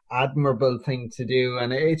very admirable thing to do.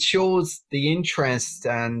 And it shows the interest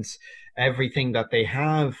and everything that they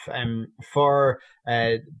have for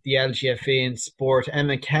the LGFA in sport.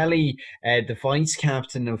 Emma Kelly, the vice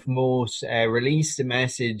captain of Moat, released a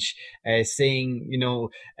message saying,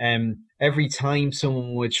 every time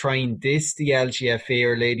someone would try and diss the LGFA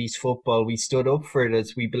or ladies football, we stood up for it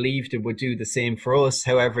as we believed it would do the same for us.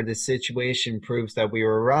 However, the situation proves that we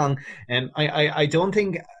were wrong. I don't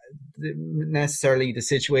think necessarily the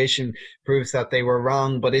situation proves that they were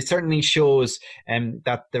wrong, but it certainly shows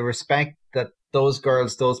that the respect that those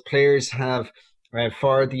girls, those players have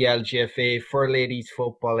for the LGFA, for ladies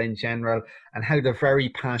football in general, and how they're very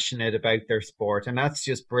passionate about their sport. And that's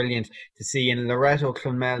just brilliant to see. In Loreto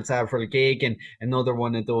Clonmel's Avril Gagan, another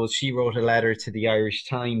one of those, she wrote a letter to the Irish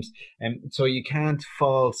Times. So you can't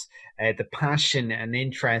fault the passion and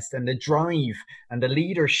interest and the drive and the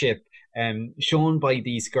leadership shown by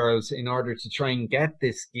these girls in order to try and get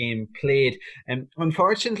this game played.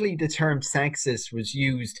 Unfortunately, the term sexist was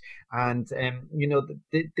used, and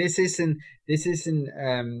this isn't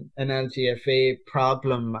an LGFA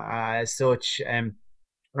problem as such.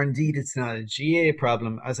 or indeed it's not a GA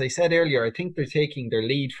problem. As I said earlier, I think they're taking their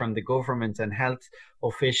lead from the government and health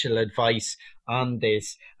official advice on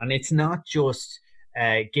this. And it's not just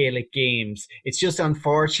Gaelic games. It's just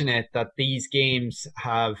unfortunate that these games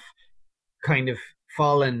have kind of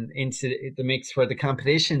fallen into the mix where the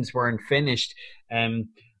competitions weren't finished. And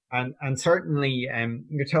certainly,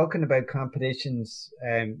 you're talking about competitions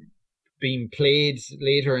being played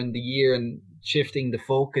later in the year and shifting the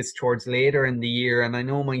focus towards later in the year. And I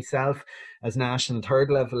know myself, as national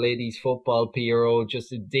third level ladies football PRO,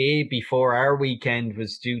 just a day before our weekend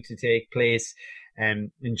was due to take place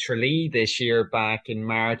in Tralee this year back in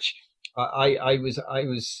March, I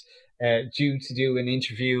was due to do an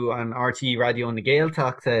interview on RTE Radio on the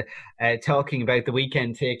Gaeltacht, talking about the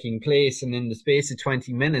weekend taking place. And in the space of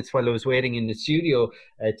 20 minutes, while I was waiting in the studio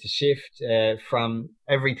to shift from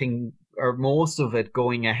everything or most of it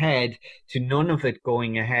going ahead to none of it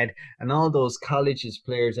going ahead, and all those colleges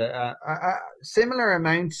players, a similar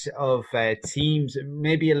amount of teams,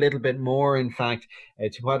 maybe a little bit more, in fact,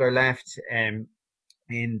 to what are left in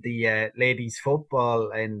the ladies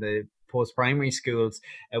football and the post-primary schools.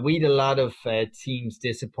 We had a lot of teams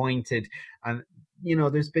disappointed, and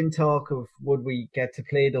there's been talk of, would we get to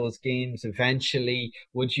play those games eventually?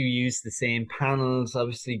 Would you use the same panels?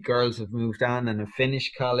 Obviously, girls have moved on and have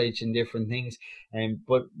finished college and different things.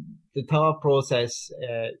 But the thought process,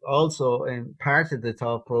 also, and part of the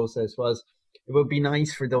thought process was, it would be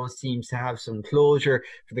nice for those teams to have some closure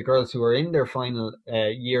for the girls who are in their final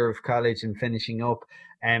year of college and finishing up.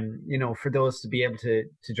 For those to be able to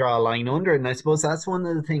draw a line under it. And I suppose that's one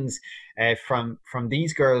of the things from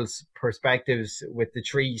these girls' perspectives with the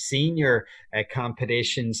three senior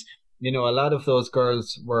competitions. A lot of those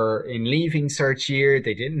girls were in leaving cert year.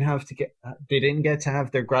 They didn't get to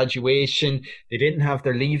have their graduation. They didn't have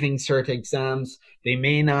their leaving cert exams. They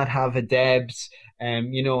may not have a DEBS.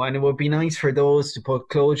 And it would be nice for those to put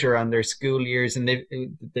closure on their school years, and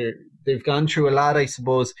they've gone through a lot, I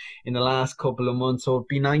suppose, in the last couple of months. So it'd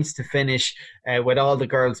be nice to finish with all the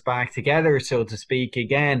girls back together, so to speak,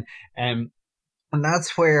 again. And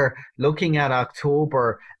that's where looking at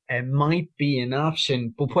October might be an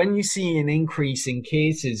option. But when you see an increase in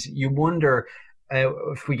cases, you wonder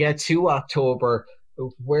if we get to October,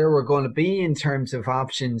 where we're going to be in terms of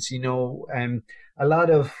options. A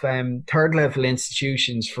lot of third level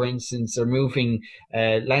institutions, for instance, are moving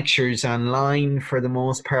lectures online for the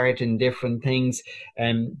most part and different things.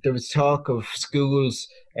 There was talk of schools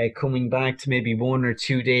coming back to maybe 1 or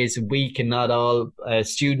 2 days a week, and not all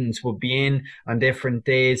students would be in on different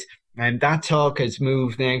days. And that talk has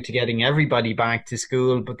moved now to getting everybody back to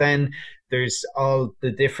school. But then there's all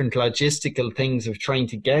the different logistical things of trying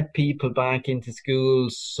to get people back into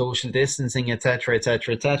schools, social distancing, etc.,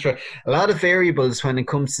 etc., etc. A lot of variables when it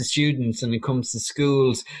comes to students and it comes to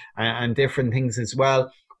schools and different things as well.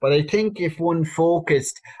 But I think if one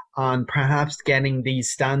focused on perhaps getting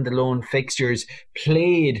these standalone fixtures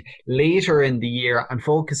played later in the year and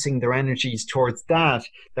focusing their energies towards that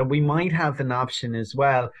we might have an option as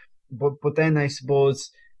well. But then I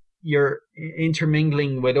suppose you're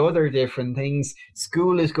intermingling with other different things.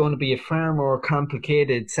 School is going to be a far more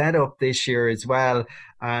complicated setup this year as well.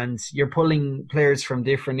 And you're pulling players from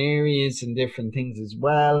different areas and different things as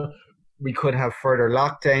well. We could have further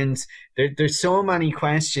lockdowns. There's so many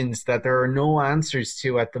questions that there are no answers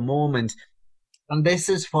to at the moment. And this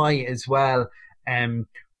is why as well,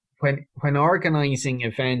 when organising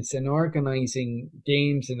events and organising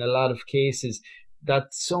games in a lot of cases, that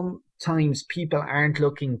sometimes people aren't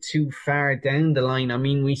looking too far down the line. I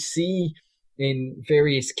mean, we see in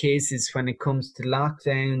various cases when it comes to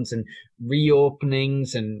lockdowns and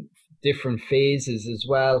reopenings and different phases as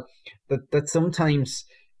well, that sometimes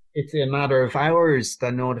it's a matter of hours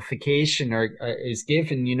that notification is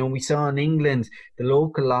given. We saw in England the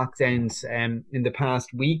local lockdowns in the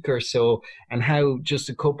past week or so, and how just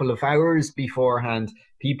a couple of hours beforehand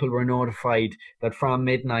people were notified that from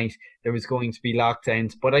midnight there was going to be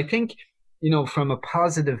lockdowns. But I think, from a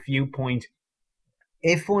positive viewpoint,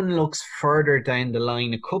 if one looks further down the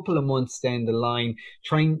line, a couple of months down the line,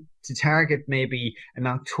 trying to target maybe an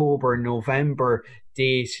October, November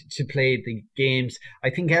date to play the games,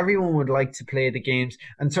 I think everyone would like to play the games.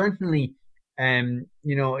 And certainly, when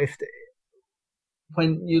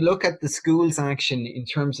you look at the schools' action in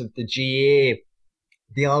terms of the GA,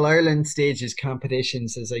 the All-Ireland stages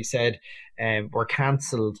competitions, as I said, were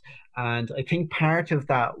cancelled. And I think part of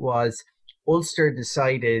that was Ulster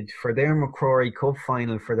decided for their Macrory Cup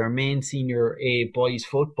final, for their main Senior A boys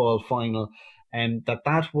football final,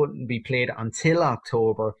 that wouldn't be played until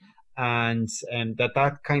October. And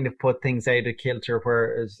that kind of put things out of kilter,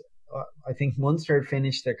 whereas I think Munster had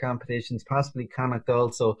finished their competitions, possibly Connacht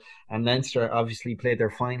also, and Leinster obviously played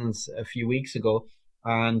their finals a few weeks ago.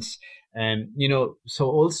 And so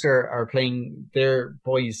Ulster are playing their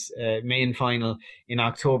boys' main final in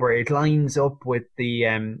October. It lines up with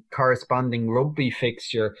the corresponding rugby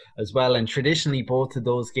fixture as well. And traditionally, both of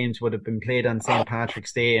those games would have been played on St.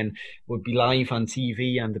 Patrick's Day and would be live on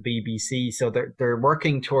TV on the BBC. So they're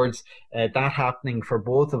working towards that happening for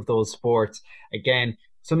both of those sports again.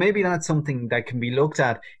 So maybe that's something that can be looked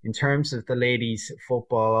at in terms of the ladies'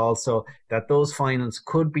 football also, that those finals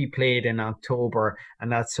could be played in October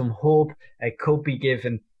and that some hope could be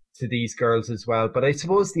given to these girls as well. But I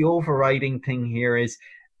suppose the overriding thing here is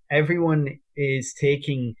everyone is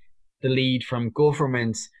taking the lead from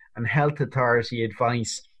governments and health authority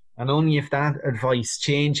advice. And only if that advice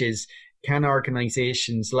changes can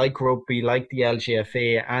organisations like rugby, like the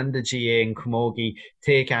LGFA and the GA in Camogie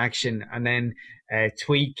take action and then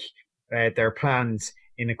tweak their plans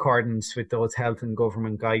in accordance with those health and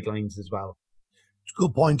government guidelines as well.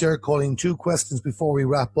 Good point there, Colleen. 2 questions before we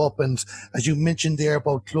wrap up. And as you mentioned there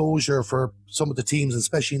about closure for some of the teams,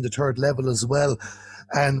 especially in the third level as well,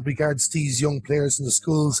 and regards to these young players in the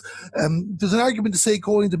schools, there's an argument to say,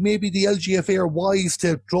 Colleen, that maybe the LGFA are wise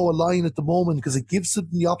to draw a line at the moment because it gives them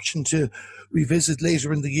the option to revisit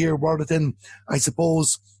later in the year rather than, I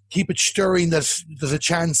suppose, keep it stirring that there's a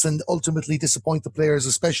chance and ultimately disappoint the players,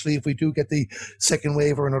 especially if we do get the second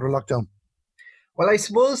wave or another lockdown. Well, I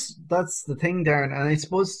suppose that's the thing, Darren. And I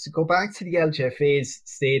suppose to go back to the LGFA's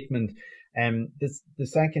statement,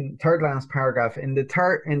 third last paragraph, in the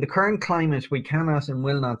current climate, we cannot and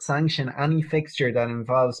will not sanction any fixture that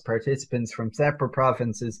involves participants from separate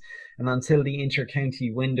provinces and until the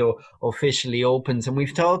inter-county window officially opens. And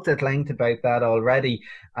we've talked at length about that already.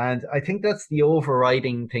 And I think that's the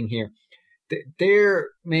overriding thing here. They're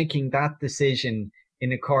making that decision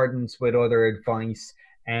in accordance with other advice.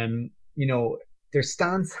 Their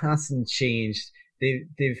stance hasn't changed.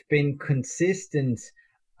 They've been consistent.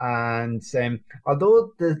 And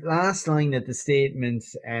although the last line of the statement,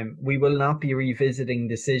 we will not be revisiting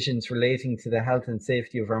decisions relating to the health and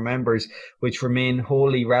safety of our members, which remain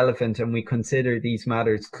wholly relevant, and we consider these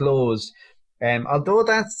matters closed. Although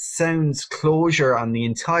that sounds closure on the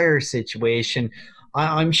entire situation,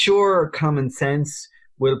 I'm sure common sense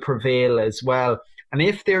will prevail as well. And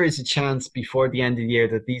if there is a chance before the end of the year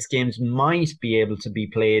that these games might be able to be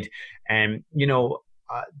played,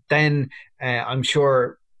 then I'm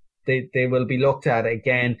sure they will be looked at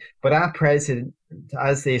again. But at present,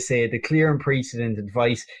 as they say, the clear and precedent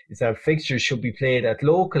advice is that fixtures should be played at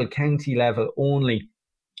local county level only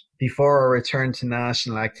before a return to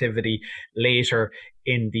national activity later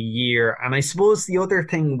in the year. And I suppose the other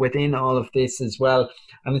thing within all of this as well,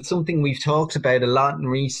 and it's something we've talked about a lot in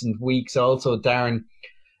recent weeks also, Darren,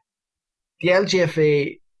 the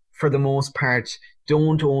LGFA, for the most part,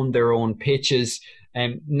 don't own their own pitches.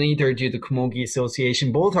 Neither do the Camogie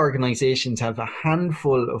Association. Both organisations have a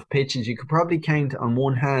handful of pitches. You could probably count on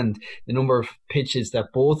one hand the number of pitches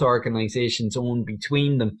that both organisations own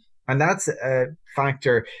between them. And that's a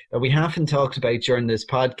factor that we haven't talked about during this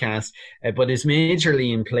podcast, but is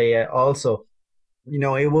majorly in play also.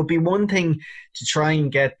 It will be one thing to try and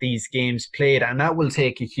get these games played, and that will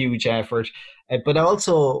take a huge effort, but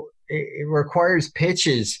also it requires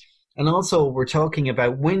pitches. And also we're talking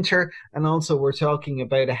about winter, and also we're talking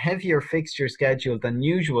about a heavier fixture schedule than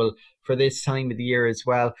usual for this time of the year as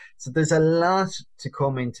well. So there's a lot to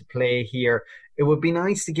come into play here. It would be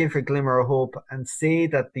nice to give a glimmer of hope and say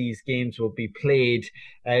that these games will be played,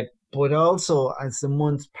 but also as the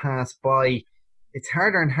months pass by, it's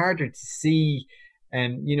harder and harder to see.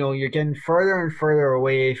 You're getting further and further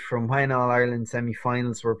away from when All Ireland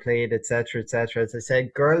semi-finals were played, etc., etc. As I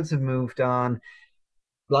said, girls have moved on.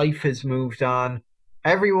 Life has moved on.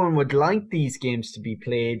 Everyone would like these games to be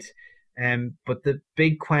played, but the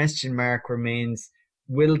big question mark remains,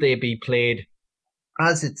 will they be played?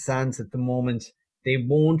 As it stands at the moment, they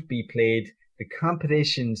won't be played. The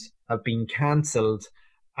competitions have been cancelled,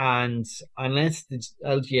 and unless the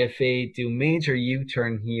LGFA do major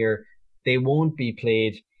U-turn here, they won't be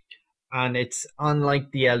played. And it's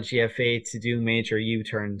unlike the LGFA to do major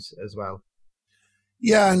U-turns as well.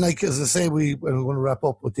 Yeah, and as I say, we're going to wrap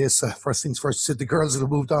up with this. First things first, said the girls that have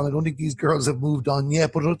moved on. I don't think these girls have moved on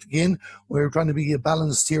yet, but again, we're trying to be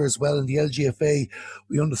balanced here as well. In the LGFA,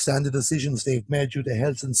 we understand the decisions they've made due to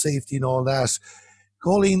health and safety and all that.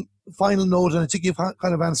 Colleen, final note, and I think you've kind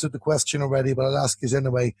of answered the question already, but I'll ask you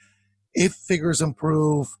anyway. If figures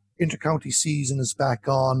improve, inter-county season is back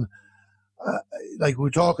on. We're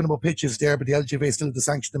talking about pitches there, but the LGFA still have to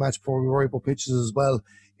sanction the match before we worry about pitches as well.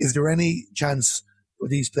 Is there any chance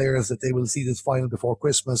with these players that they will see this final before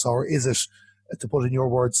Christmas, or is it, to put in your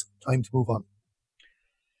words, time to move on?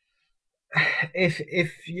 If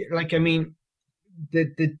like, I mean,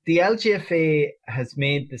 the LGFA has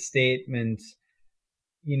made the statement,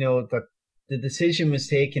 you know, that the decision was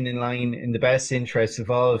taken in the best interests of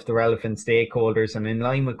all of the relevant stakeholders and in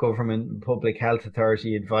line with government and public health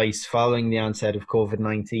authority advice following the onset of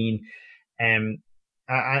COVID-19. And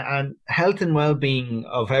health and well-being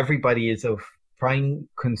of everybody is of prime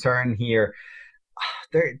concern here.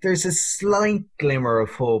 There's a slight glimmer of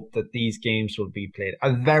hope that these games will be played,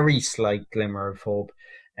 a very slight glimmer of hope.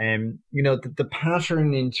 You know, the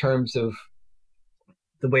pattern in terms of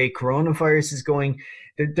the way coronavirus is going,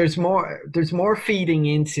 there's more feeding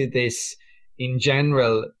into this in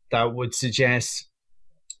general that would suggest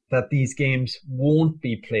that these games won't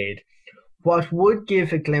be played. What would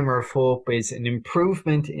give a glimmer of hope is an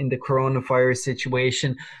improvement in the coronavirus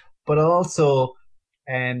situation, but also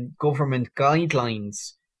government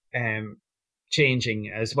guidelines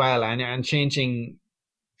changing as well, and changing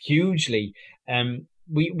hugely.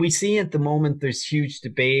 We see at the moment there's huge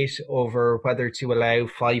debate over whether to allow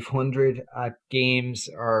 500 at games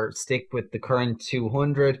or stick with the current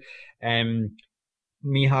 200.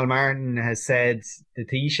 Micheál Martin has said to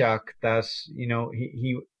Taoiseach that, you know,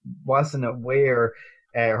 he wasn't aware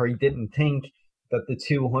or he didn't think that the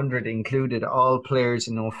 200 included all players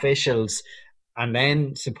and officials and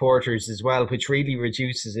then supporters as well, which really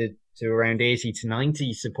reduces it to around 80 to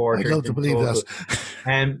 90 supporters. I'd love to believe that.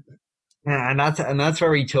 And that's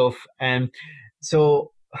very tough.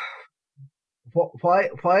 So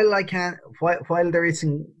while there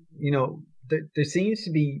isn't, you know, there seems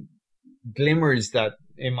to be glimmers that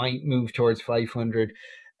it might move towards 500,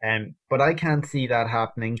 but I can't see that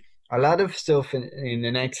happening. A lot of stuff in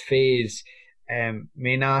the next phase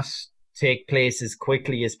may not take place as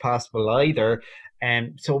quickly as possible either.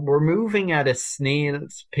 So we're moving at a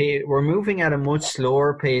snail's pace. We're moving at a much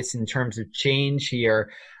slower pace in terms of change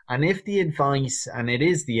here. And if the advice, and it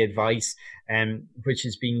is the advice which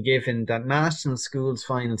has been given, that national schools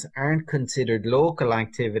finals aren't considered local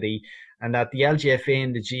activity, and that the LGFA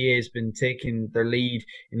and the GA has been taking their lead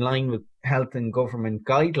in line with health and government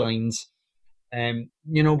guidelines,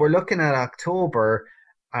 you know, we're looking at October,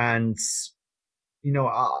 and you know,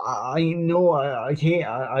 I've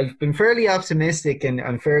been fairly optimistic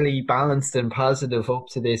and fairly balanced and positive up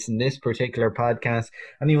to this in this particular podcast.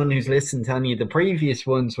 Anyone who's listened to any of the previous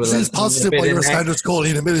ones will have positive by your standards,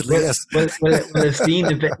 Colleen, admittedly, yes.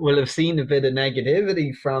 will have seen a bit of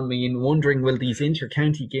negativity from me in wondering, will these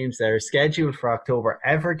inter-county games that are scheduled for October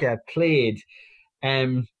ever get played?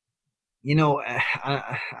 You know,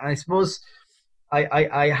 I suppose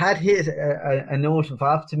I had hit a note of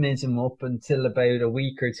optimism up until about a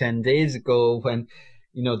week or 10 days ago when,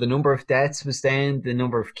 you know, the number of deaths was down, the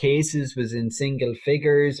number of cases was in single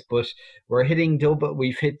figures, but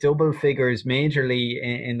we've hit double figures majorly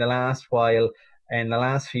in the last while, in the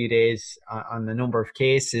last few days on the number of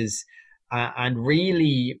cases. And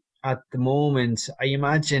really at the moment, I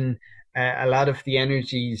imagine a lot of the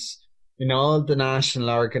energies in all the national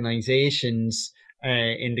organisations,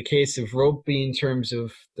 in the case of rugby, in terms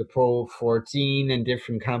of the Pro 14 and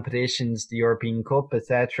different competitions, the European Cup,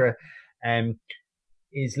 etc.,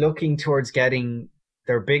 is looking towards getting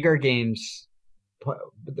their bigger games,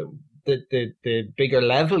 the bigger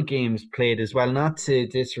level games played as well. Not to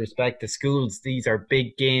disrespect the schools, these are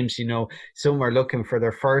big games. You know, some are looking for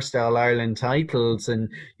their first All Ireland titles, and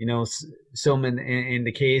you know, some in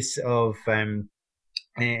the case of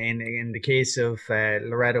in the case of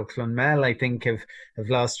Loreto Clonmel, I think have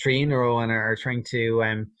lost 3 in a row and are trying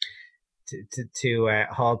to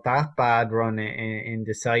halt that bad run in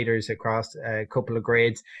deciders across a couple of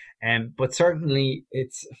grades. But certainly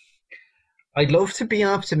I'd love to be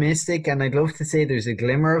optimistic and I'd love to say there's a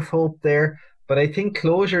glimmer of hope there, but I think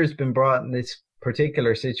closure has been brought in this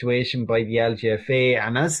particular situation by the LGFA.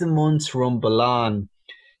 And as the months rumble on,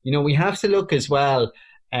 you know, we have to look as well.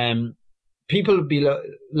 People will be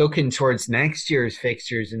looking towards next year's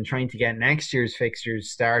fixtures and trying to get next year's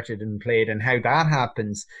fixtures started and played, and how that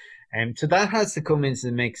happens. So that has to come into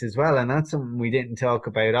the mix as well. And that's something we didn't talk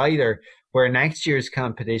about either, where next year's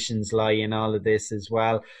competitions lie in all of this as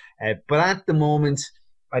well. But at the moment,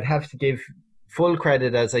 I'd have to give full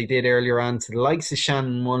credit, as I did earlier on, to the likes of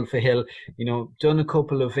Shannon Mulvihill. You know, done a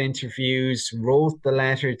couple of interviews, wrote the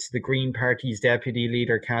letter to the Green Party's deputy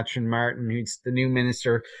leader, Catherine Martin, who's the new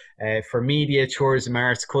Minister for Media, Tourism,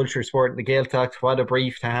 Arts, Culture, Sport and the Gaeltacht. What a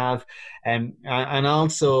brief to have. And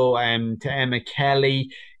also to Emma Kelly,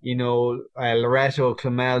 you know, Loreto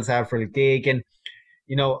Clonmel's Avril Gagan.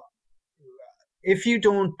 You know, if you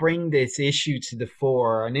don't bring this issue to the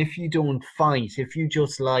fore, and if you don't fight, if you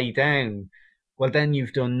just lie down, well, then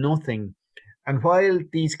you've done nothing. And while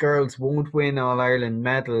these girls won't win All-Ireland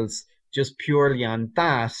medals just purely on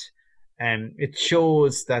that, it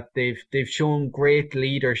shows that they've shown great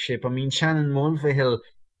leadership. I mean, Shannon Mulvihill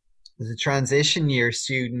is a transition year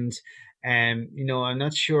student. You know, I'm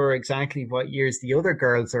not sure exactly what years the other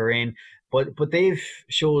girls are in, but they've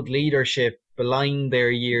showed leadership belying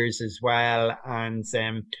their years as well. And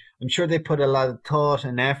I'm sure they put a lot of thought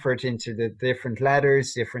and effort into the different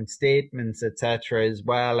letters, different statements, etc. as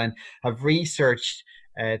well, and have researched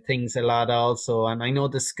things a lot also. And I know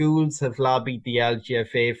the schools have lobbied the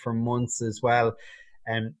LGFA for months as well.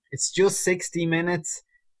 It's just 60 minutes.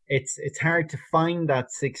 It's hard to find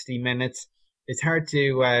that 60 minutes. It's hard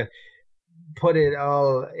to put it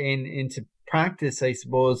all into practice, I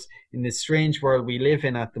suppose, in the strange world we live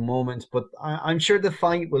in at the moment. But I'm sure the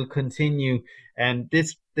fight will continue, and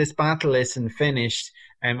this battle isn't finished.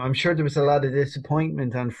 I'm sure there was a lot of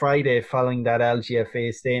disappointment on Friday following that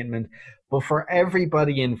LGFA statement. But for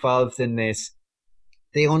everybody involved in this,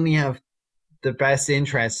 they only have the best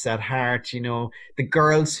interests at heart. You know, the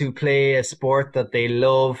girls who play a sport that they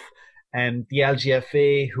love, and the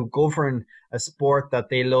LGFA who govern a sport that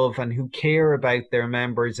they love and who care about their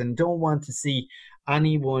members and don't want to see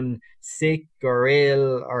anyone sick or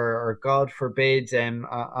ill or God forbid in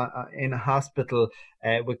a hospital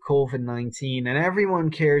with COVID-19. And everyone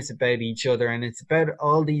cares about each other, and it's about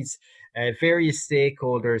all these various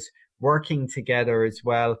stakeholders working together as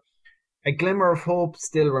well. A glimmer of hope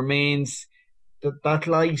still remains. That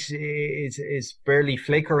light is barely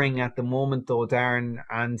flickering at the moment though, Darren,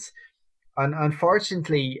 and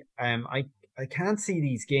unfortunately I can't see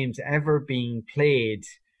these games ever being played.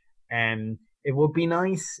 It would be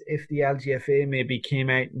nice if the LGFA maybe came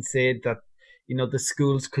out and said that, you know, the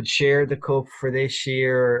schools could share the cup for this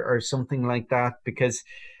year or something like that, because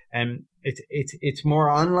it's more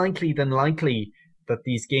unlikely than likely that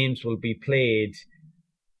these games will be played.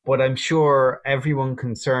 But I'm sure everyone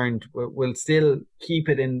concerned will still keep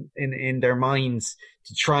it in their minds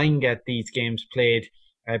to try and get these games played.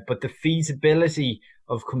 But the feasibility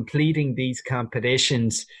of completing these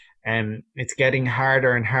competitions, it's getting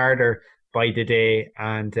harder and harder by the day.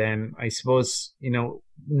 And I suppose, you know,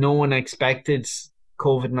 no one expected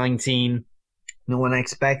COVID-19. No one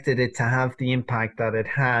expected it to have the impact that it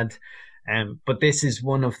had. But this is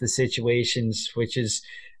one of the situations which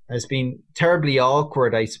has been terribly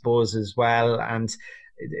awkward, I suppose, as well. And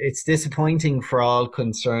it's disappointing for all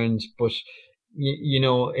concerned, but you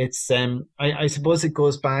know, it's I suppose it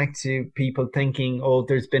goes back to people thinking, oh,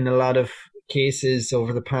 there's been a lot of cases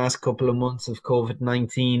over the past couple of months of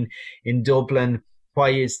COVID-19 in Dublin.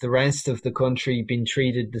 Why is the rest of the country being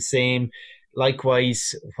treated the same?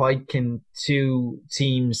 Likewise, why can two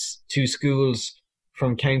schools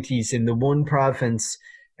from counties in the one province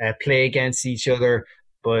play against each other,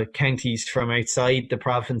 but counties from outside the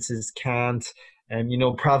provinces can't? You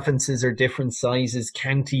know, provinces are different sizes,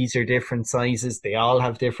 counties are different sizes. They all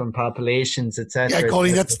have different populations, etc. Yeah,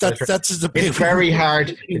 Colleen, that's the big. It's very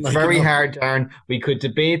hard. It's very hard, Darren. We could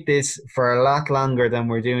debate this for a lot longer than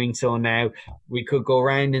we're doing so now. We could go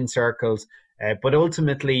round in circles, but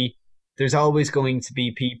ultimately, there's always going to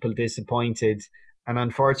be people disappointed, and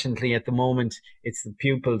unfortunately, at the moment, it's the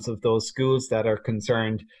pupils of those schools that are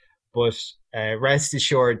concerned. But rest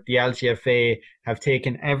assured, the LGFA have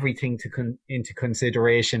taken everything into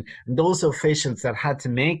consideration. And those officials that had to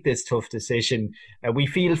make this tough decision, we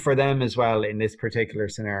feel for them as well in this particular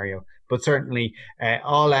scenario. But certainly,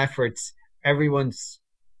 all efforts, everyone's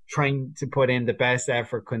trying to put in the best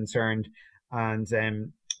effort concerned. And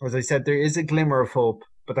as I said, there is a glimmer of hope,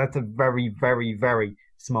 but that's a very, very, very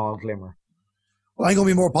small glimmer. Well, I'm going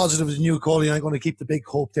to be more positive than you, Colleen. I'm going to keep the big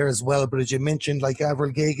hope there as well. But as you mentioned, like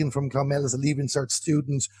Avril Gagan from Clonmel is a Leaving Cert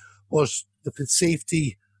student, but the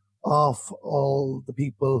safety of all the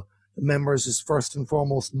people, the members, is first and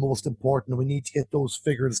foremost most important. We need to get those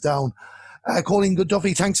figures down. Colleen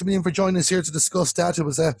Duffy, thanks a million for joining us here to discuss that. It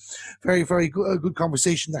was a very, very good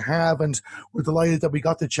conversation to have, and we're delighted that we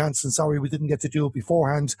got the chance, and sorry we didn't get to do it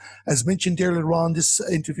beforehand. As mentioned earlier on, this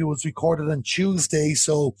interview was recorded on Tuesday,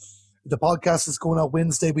 so the podcast is going out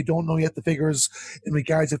Wednesday. We don't know yet the figures in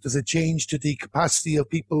regards if there's a change to the capacity of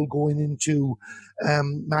people going into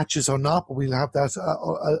matches or not, but we'll have that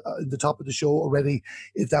at the top of the show already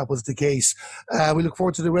if that was the case. We look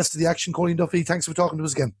forward to the rest of the action. Colleen Duffy, thanks for talking to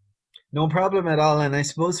us again. No problem at all. And I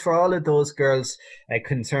suppose for all of those girls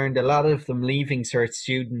concerned, a lot of them leaving cert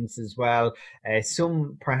students as well.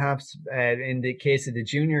 Some perhaps in the case of the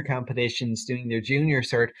junior competitions doing their junior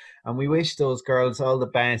cert. And we wish those girls all the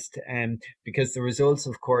best because the results,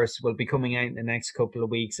 of course, will be coming out in the next couple of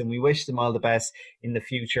weeks. And we wish them all the best in the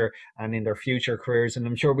future and in their future careers. And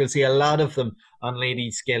I'm sure we'll see a lot of them on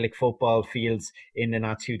ladies Gaelic football fields in the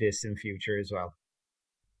not too distant future as well.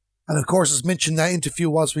 And of course, as mentioned, that interview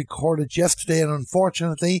was recorded yesterday, and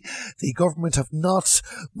unfortunately, the government have not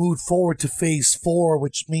moved forward to phase 4,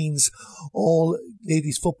 which means all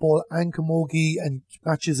ladies football and camogie and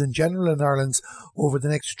matches in general in Ireland over the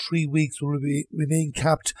next 3 weeks will remain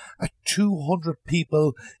capped at 200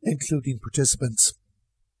 people, including participants.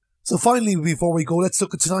 So finally, before we go, let's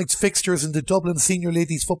look at tonight's fixtures in the Dublin Senior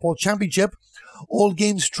Ladies Football Championship. All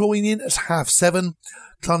games throwing in at 7:30.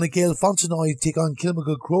 Clonagale Fontenoy take on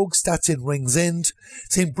Kilmacud Crokes, that's in Ringsend.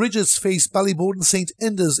 St. Bridget's face Ballyboden St.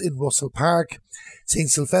 Enda's in Russell Park. St.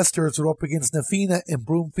 Sylvester's are up against Nafina in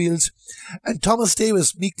Broomfield. And Thomas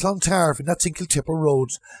Davis meet Clontarf, and that's in Kiltipper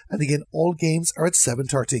Road. And again, all games are at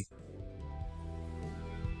 7:30.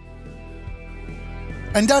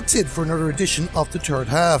 And that's it for another edition of the third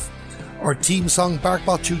half. Our team song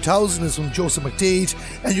Barkbot 2000 is from Joseph McDade,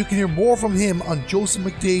 and you can hear more from him on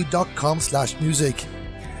josephmcdade.com/music.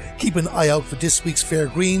 Keep an eye out for this week's Fair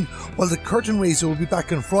Green, while the curtain raiser will be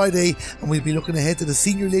back on Friday, and we'll be looking ahead to the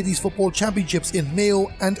Senior Ladies Football Championships in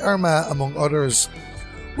Mayo and Armagh, among others.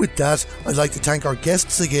 With that, I'd like to thank our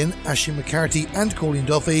guests again, Aisling McCarthy and Colleen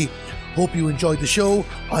Duffy. Hope you enjoyed the show.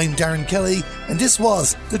 I'm Darren Kelly, and this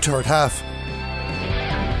was the third half.